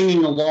them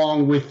singing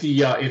along with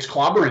the It's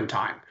Clobbering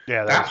Time.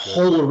 Yeah, that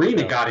whole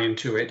arena got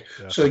into it.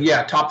 Yeah.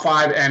 So, top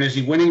 5. And is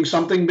he winning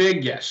something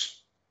big?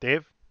 Yes.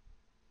 Dave?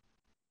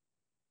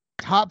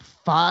 Top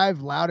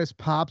 5 loudest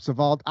pops of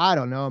all. I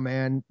don't know,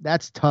 man.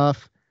 That's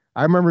tough.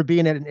 I remember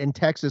being in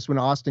Texas when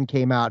Austin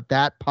came out.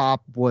 That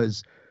pop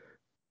was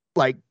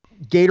like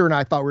Gator and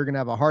I thought we were going to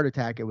have a heart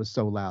attack. It was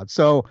so loud.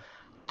 So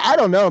I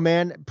don't know,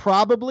 man.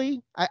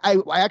 Probably. I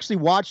actually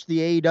watched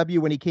the AEW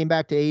when he came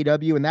back to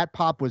AEW, and that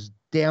pop was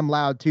damn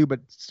loud too,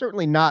 but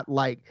certainly not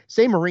like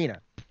same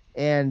arena,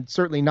 and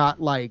certainly not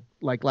like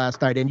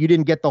last night. And you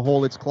didn't get the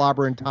whole "it's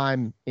clobbering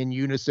time" in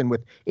unison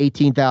with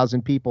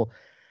 18,000 people.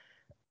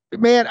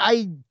 Man,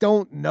 I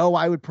don't know.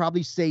 I would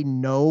probably say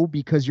no,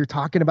 because you're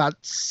talking about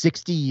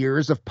 60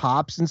 years of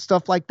pops and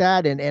stuff like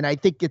that. And I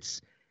think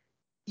it's,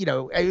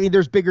 I mean,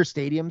 there's bigger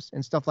stadiums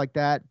and stuff like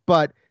that.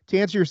 But to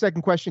answer your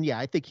second question, yeah,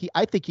 I think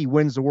he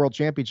wins the world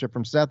championship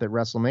from Seth at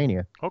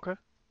WrestleMania. Okay.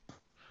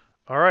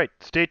 All right.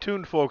 Stay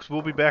tuned, folks.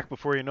 We'll be back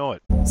before you know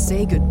it.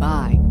 Say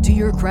goodbye to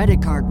your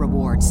credit card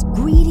rewards.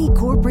 Greedy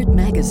corporate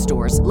mega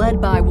stores, led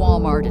by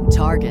Walmart and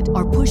Target,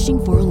 are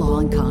pushing for a law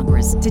in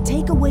Congress to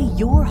take away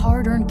your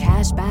hard-earned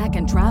cash back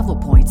and travel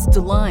points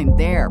to line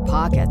their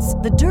pockets.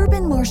 The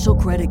Durbin-Marshall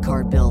credit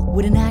card bill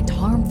would enact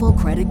harmful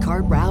credit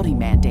card routing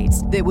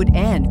mandates that would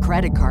end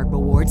credit card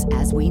rewards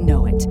as we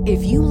know it.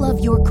 If you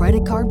love your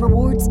credit card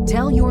rewards,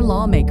 tell your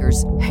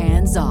lawmakers,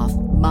 hands off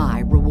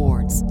my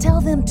rewards. Tell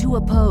them to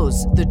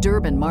oppose the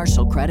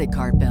Durbin-Marshall credit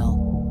card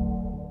bill.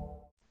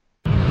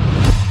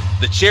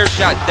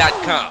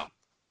 TheChairShot.com.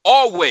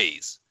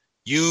 Always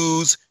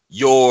use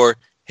your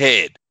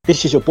head.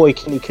 This is your boy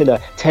Kenny Killer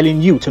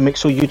telling you to make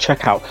sure you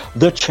check out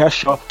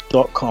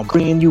TheChairShot.com,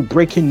 bringing you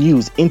breaking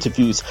news,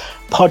 interviews,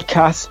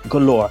 podcasts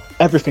galore,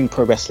 everything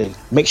pro wrestling.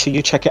 Make sure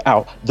you check it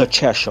out,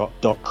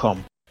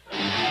 TheChairShot.com.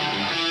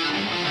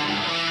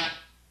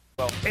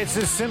 It's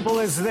as simple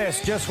as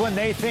this. Just when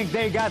they think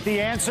they got the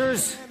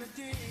answers,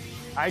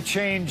 I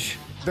change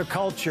the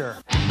culture.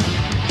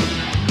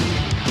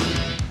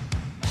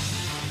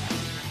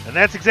 And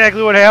that's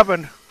exactly what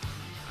happened.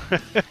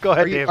 Go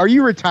ahead, Dave. Are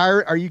you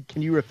retired?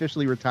 Can you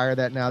officially retire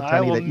that now, Tony?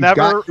 I will that never.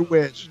 Got your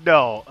wish?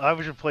 No,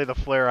 I should play the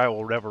Flair "I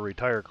will never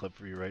retire" clip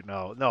for you right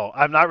now. No,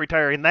 I'm not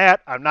retiring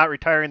that. I'm not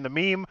retiring the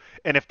meme.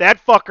 And if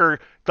that fucker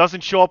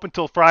doesn't show up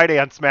until Friday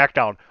on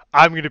SmackDown,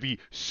 I'm gonna be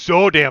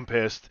so damn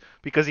pissed,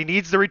 because he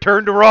needs to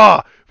return to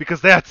Raw,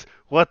 because that's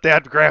what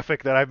that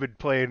graphic that I've been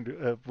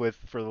playing with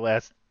for the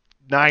last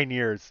 9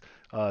 years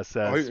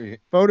says.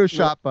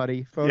 Photoshop,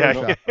 buddy.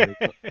 Photoshop, buddy.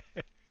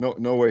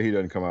 No way he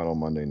doesn't come out on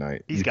Monday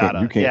night. He's got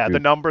to. Yeah,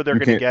 the number they're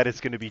going to get is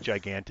going to be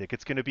gigantic.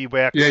 It's going to be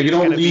back. Yeah, you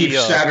don't leave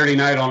Saturday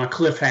night on a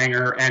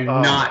cliffhanger and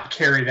not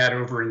carry that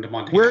over into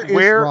Monday night.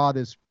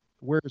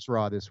 Where's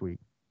Raw this week?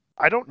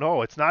 I don't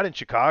know. It's not in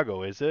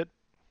Chicago, is it?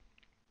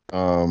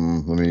 Let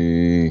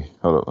me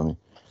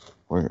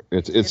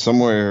it's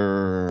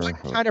somewhere.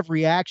 What kind of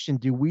reaction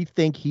do we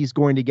think he's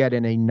going to get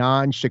in a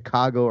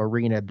non-Chicago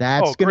arena?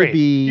 That's going to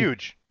be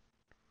huge.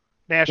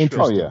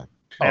 Nashville. Oh yeah.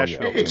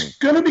 Nashville. It's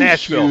going to be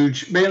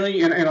huge,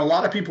 mainly, and a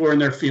lot of people are in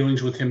their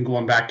feelings with him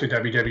going back to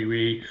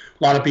WWE. A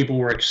lot of people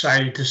were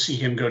excited to see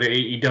him go to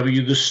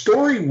AEW. The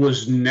story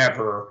was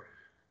never,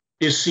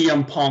 is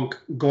CM Punk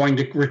going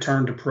to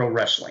return to pro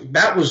wrestling?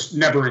 That was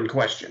never in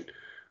question.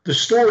 The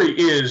story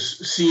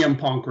is CM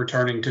Punk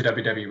returning to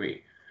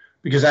WWE,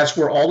 because that's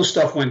where all the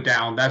stuff went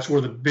down. That's where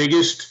the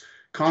biggest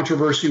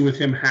controversy with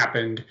him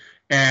happened.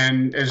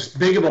 And as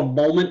big of a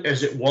moment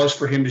as it was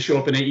for him to show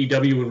up in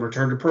AEW and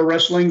return to pro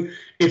wrestling,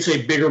 it's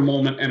a bigger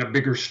moment and a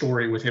bigger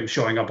story with him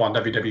showing up on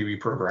WWE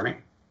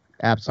programming.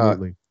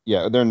 Absolutely.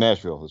 Yeah, they're in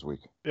Nashville this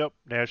week. Yep,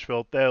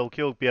 Nashville.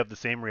 He'll have the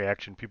same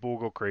reaction. People will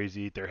go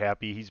crazy. They're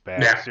happy he's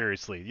back. Yeah.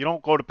 Seriously, you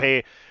don't go to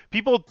pay.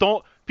 People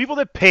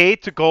that pay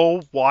to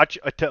go watch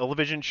a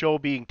television show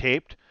being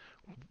taped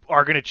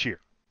are gonna cheer.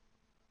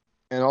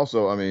 And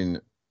also, I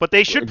mean, but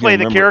they should play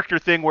the character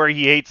thing where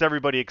he hates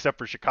everybody except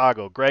for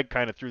Chicago. Greg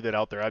kind of threw that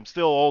out there. I'm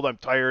still old. I'm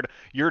tired.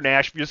 You're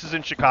Nashville. This is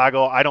in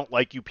Chicago. I don't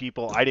like you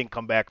people. I didn't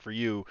come back for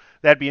you.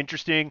 That'd be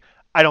interesting.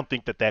 I don't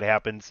think that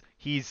happens.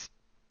 He's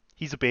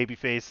a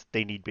babyface.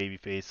 They need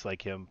babyface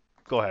like him.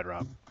 Go ahead,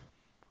 Rob.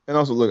 And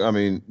also, look, I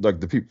mean, like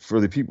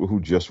for the people who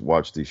just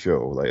watch the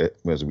show, like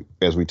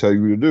as we tell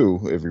you to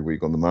do every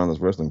week on the Mindless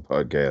Wrestling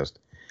Podcast,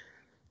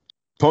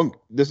 Punk,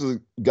 this is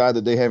a guy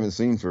that they haven't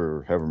seen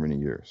for however many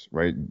years,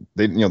 right?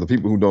 They, the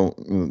people who don't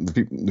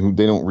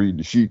read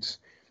the sheets,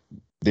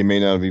 they may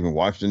not have even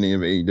watched any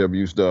of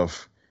AEW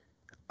stuff.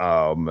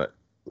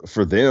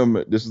 For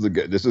them, this is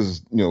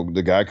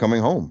the guy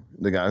coming home,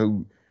 the guy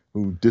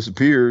who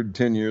disappeared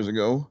 10 years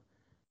ago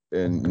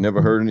and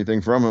never heard anything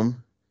from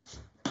him,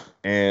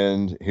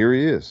 and here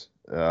he is.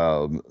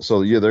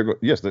 So yeah, they're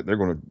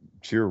going to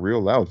cheer real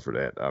loud for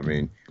that. I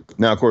mean,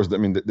 now of course, I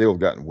mean they'll have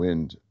gotten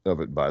wind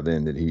of it by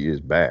then that he is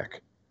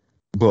back,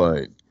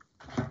 but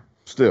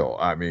still,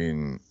 I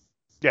mean,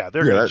 yeah,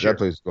 they're going to cheer.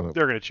 They're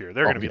going to cheer.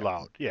 They're going to be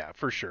loud. Yeah,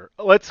 for sure.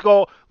 Let's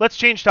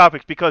change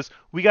topics, because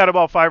we got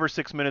about 5 or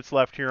 6 minutes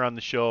left here on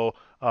the show.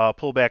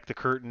 Pull back the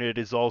curtain. It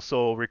is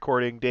also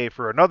recording day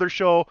for another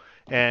show,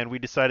 and we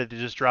decided to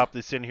just drop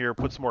this in here,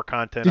 put some more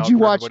content out. Did you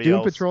watch Doom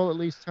else. Patrol at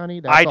least,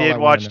 Tony? I did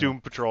watch Doom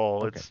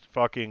Patrol. Okay. It's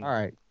fucking all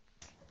right.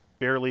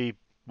 Barely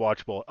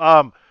watchable.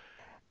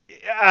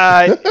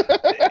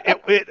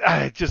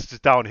 It just is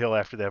downhill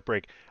after that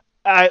break.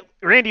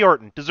 Randy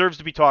Orton deserves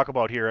to be talked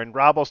about here. And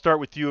Rob, I'll start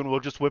with you, and we'll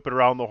just whip it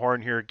around the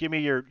horn here. Give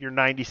me your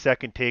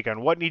 90-second take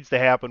on what needs to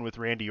happen with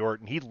Randy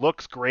Orton. He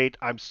looks great.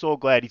 I'm so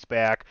glad he's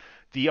back.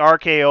 The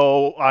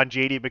RKO on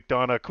JD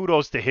McDonough,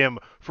 kudos to him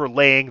for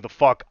laying the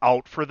fuck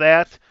out for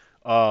that.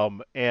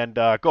 Go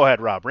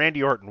ahead, Rob.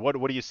 Randy Orton,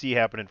 what do you see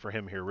happening for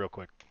him here real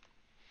quick?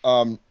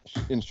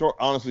 In short,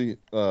 honestly,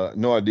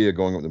 no idea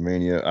going up to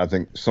Mania. I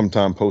think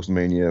sometime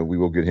post-Mania, we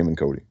will get him and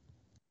Cody.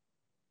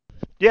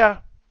 Yeah,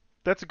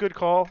 that's a good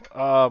call.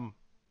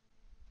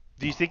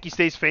 Do you think he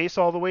stays face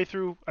all the way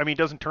through? I mean,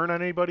 doesn't turn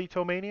on anybody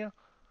till Mania?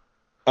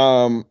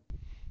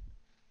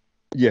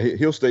 Yeah,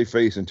 he'll stay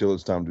face until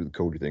it's time to do the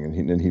Cody thing,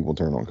 and then he will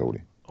turn on Cody.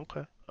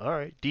 Okay. All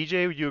right.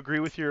 DJ, would you agree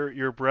with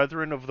your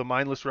brethren of the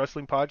Mindless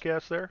Wrestling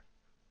podcast there?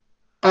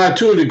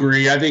 To a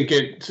degree. I think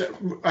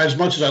as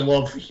much as I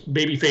love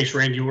babyface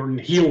Randy Orton,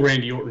 heel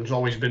Randy Orton's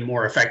always been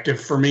more effective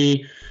for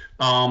me.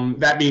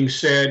 That being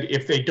said,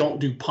 if they don't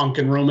do Punk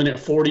and Roman at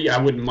 40,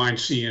 I wouldn't mind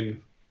seeing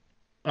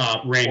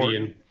Randy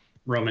Orton and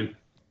Roman.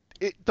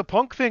 The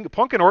Punk thing,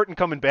 Punk and Orton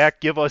coming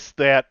back, give us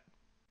that.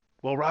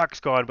 Well, Rock's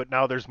gone, but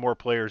now there's more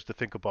players to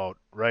think about,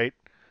 right?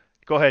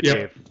 Go ahead,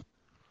 Dave.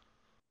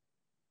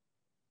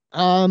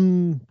 I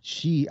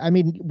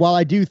mean, while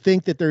I do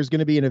think that there's going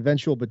to be an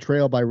eventual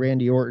betrayal by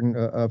Randy Orton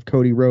of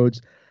Cody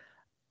Rhodes,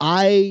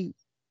 I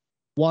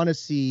want to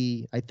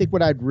see, I think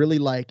what I'd really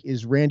like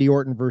is Randy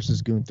Orton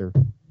versus Gunther.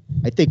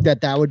 I think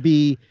that would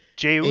be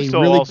Jey Uso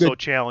really also good...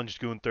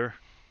 challenged Gunther.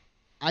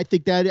 I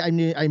think that, I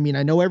mean,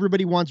 I know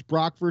everybody wants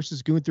Brock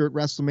versus Gunther at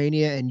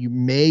WrestleMania, and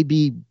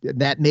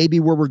that may be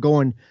where we're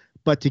going,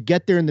 but to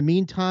get there in the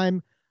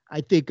meantime, I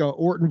think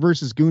Orton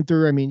versus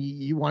Gunther. I mean,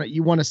 you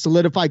want to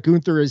solidify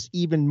Gunther as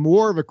even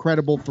more of a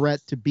credible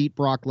threat to beat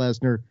Brock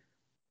Lesnar.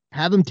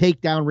 Have him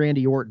take down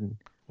Randy Orton.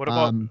 What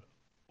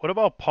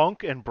about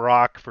Punk and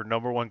Brock for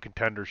number 1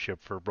 contendership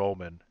for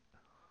Roman?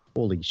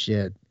 Holy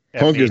shit!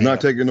 Punk is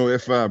not taking no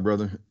F5,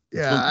 brother.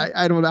 Yeah,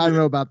 I don't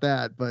know about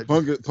that, but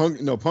Punk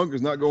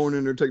is not going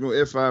in there taking no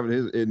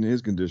F5 in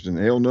his condition.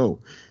 Hell no.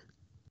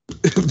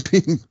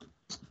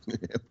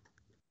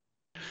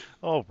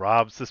 Oh,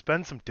 Rob,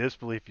 suspend some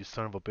disbelief, you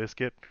son of a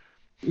biscuit.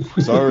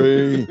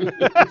 Sorry.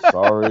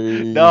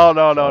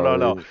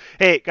 No.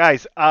 Hey,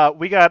 guys,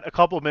 we got a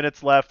couple of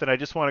minutes left, and I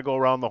just want to go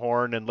around the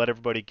horn and let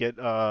everybody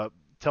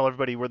tell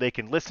everybody where they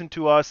can listen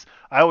to us.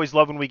 I always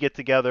love when we get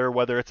together,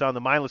 whether it's on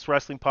the Mindless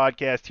Wrestling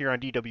podcast here on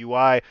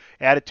DWI,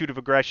 Attitude of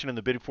Aggression, and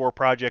the Big Four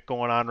project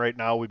going on right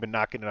now. We've been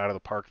knocking it out of the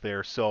park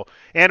there. So,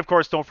 and of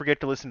course, don't forget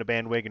to listen to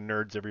Bandwagon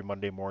Nerds every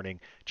Monday morning,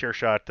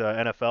 Chairshot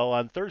NFL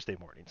on Thursday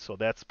morning. So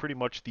that's pretty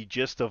much the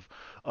gist of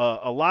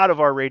a lot of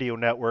our radio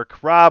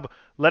network. Rob,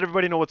 let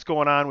everybody know what's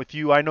going on with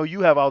you. I know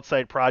you have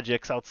outside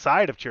projects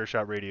outside of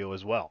Chairshot Radio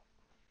as well.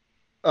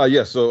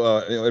 So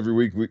every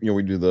week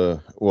we do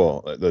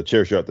the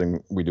chair shot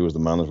thing we do is the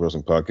Mindless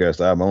Wrestling podcast.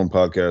 I have my own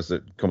podcast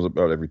that comes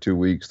about every 2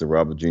 weeks, the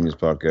Rob the Genius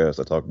podcast.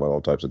 I talk about all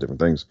types of different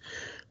things.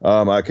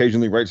 I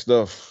occasionally write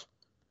stuff,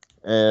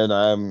 and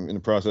I'm in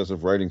the process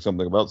of writing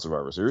something about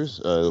Survivor Series.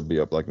 It'll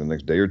be up like in the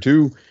next day or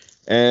two.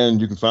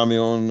 And you can find me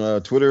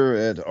on Twitter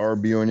at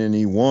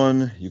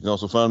RBONNE1. You can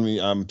also find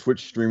me, I'm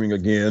Twitch streaming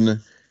again,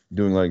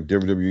 doing like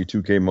WWE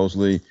 2K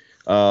mostly.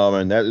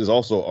 And that is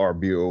also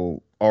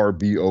RBONNE1.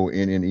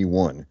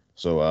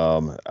 So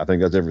I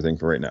think that's everything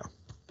for right now.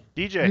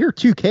 DJ, I hear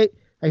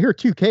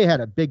 2K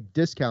had a big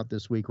discount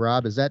this week.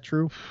 Rob, is that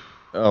true?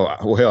 Oh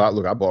well,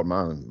 look, I bought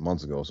mine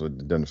months ago, so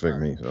it doesn't affect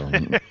me. So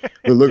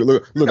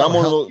look, I'm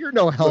one of those. You're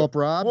no help,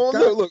 Rob.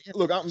 Well,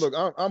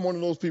 I'm one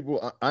of those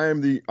people.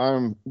 I'm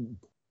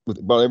with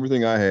about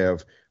everything I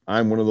have.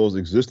 I'm one of those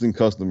existing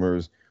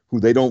customers who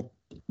they don't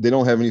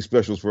have any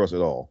specials for us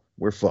at all.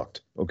 We're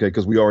fucked, okay?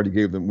 Because we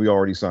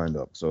already signed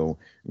up. So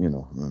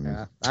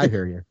yeah, I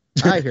hear you.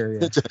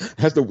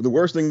 That's the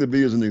worst thing to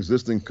be as an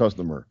existing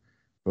customer.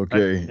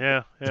 Okay.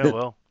 Yeah.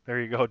 Well, there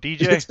you go,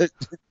 DJ.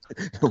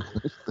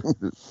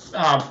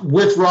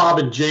 With Rob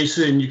and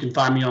Jason, you can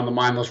find me on the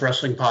Mindless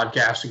Wrestling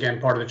podcast,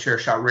 again, part of the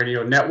Chairshot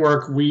Radio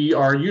Network. We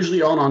are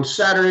usually on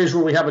Saturdays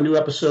where we have a new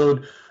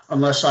episode,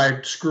 unless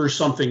I screw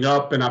something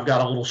up, and I've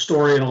got a little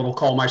story and a little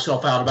call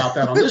myself out about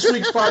that on this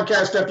week's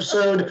podcast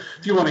episode.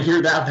 If you want to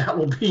hear that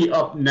will be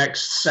up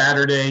next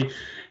Saturday.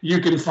 You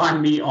can find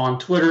me on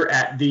Twitter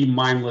at The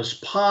Mindless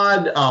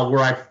Pod, where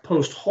I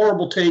post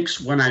horrible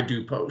takes when I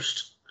do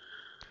post.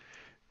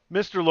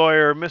 Mr.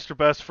 Lawyer, Mr.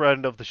 Best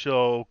Friend of the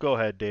show, go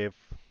ahead, Dave.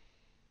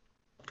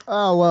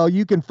 Oh, well,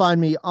 you can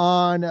find me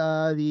on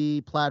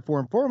the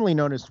platform formerly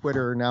known as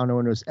Twitter, now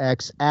known as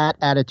X, at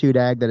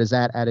AttitudeAg, that is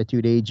at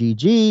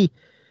AttitudeAGG,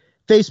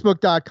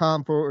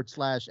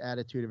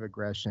 Facebook.com/Attitude of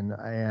Aggression,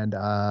 and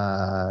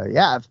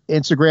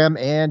Instagram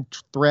and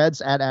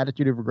Threads at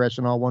Attitude of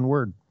Aggression, all one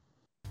word.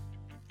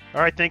 All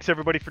right, thanks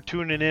everybody for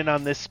tuning in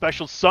on this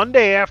special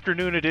Sunday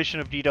afternoon edition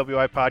of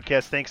DWI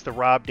Podcast. Thanks to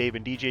Rob, Dave,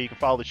 and DJ. You can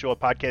follow the show at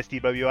Podcast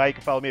DWI. You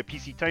can follow me at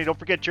PC Tony. Don't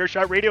forget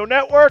Chairshot Radio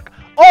Network,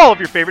 all of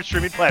your favorite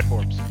streaming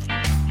platforms.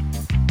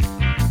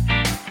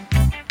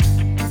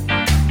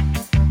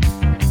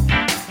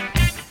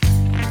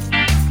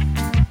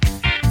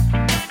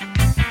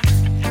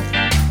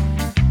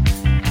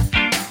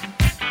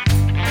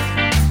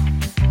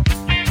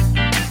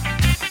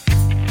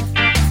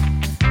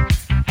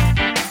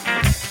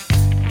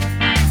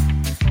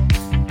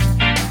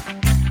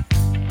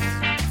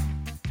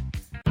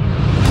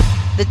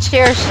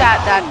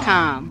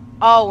 TheChairShot.com.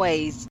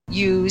 Always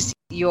use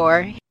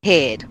your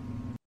head.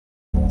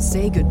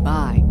 Say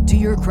goodbye to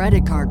your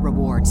credit card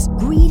rewards.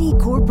 Greedy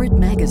corporate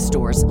mega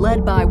stores,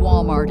 led by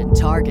Walmart and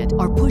Target,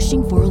 are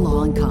pushing for a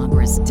law in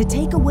Congress to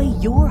take away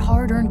your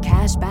hard-earned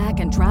cash back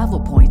and travel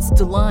points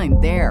to line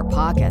their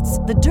pockets.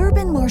 The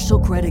Durbin-Marshall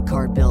credit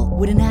card bill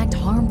would enact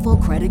harmful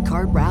credit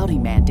card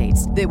routing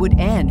mandates that would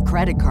end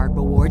credit card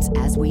rewards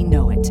as we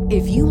know it.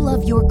 If you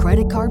love your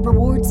credit card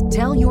rewards,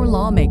 tell your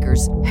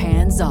lawmakers,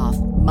 hands off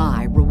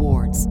my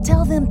rewards.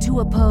 Tell them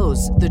to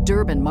oppose the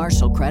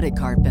Durbin-Marshall credit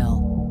card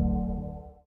bill.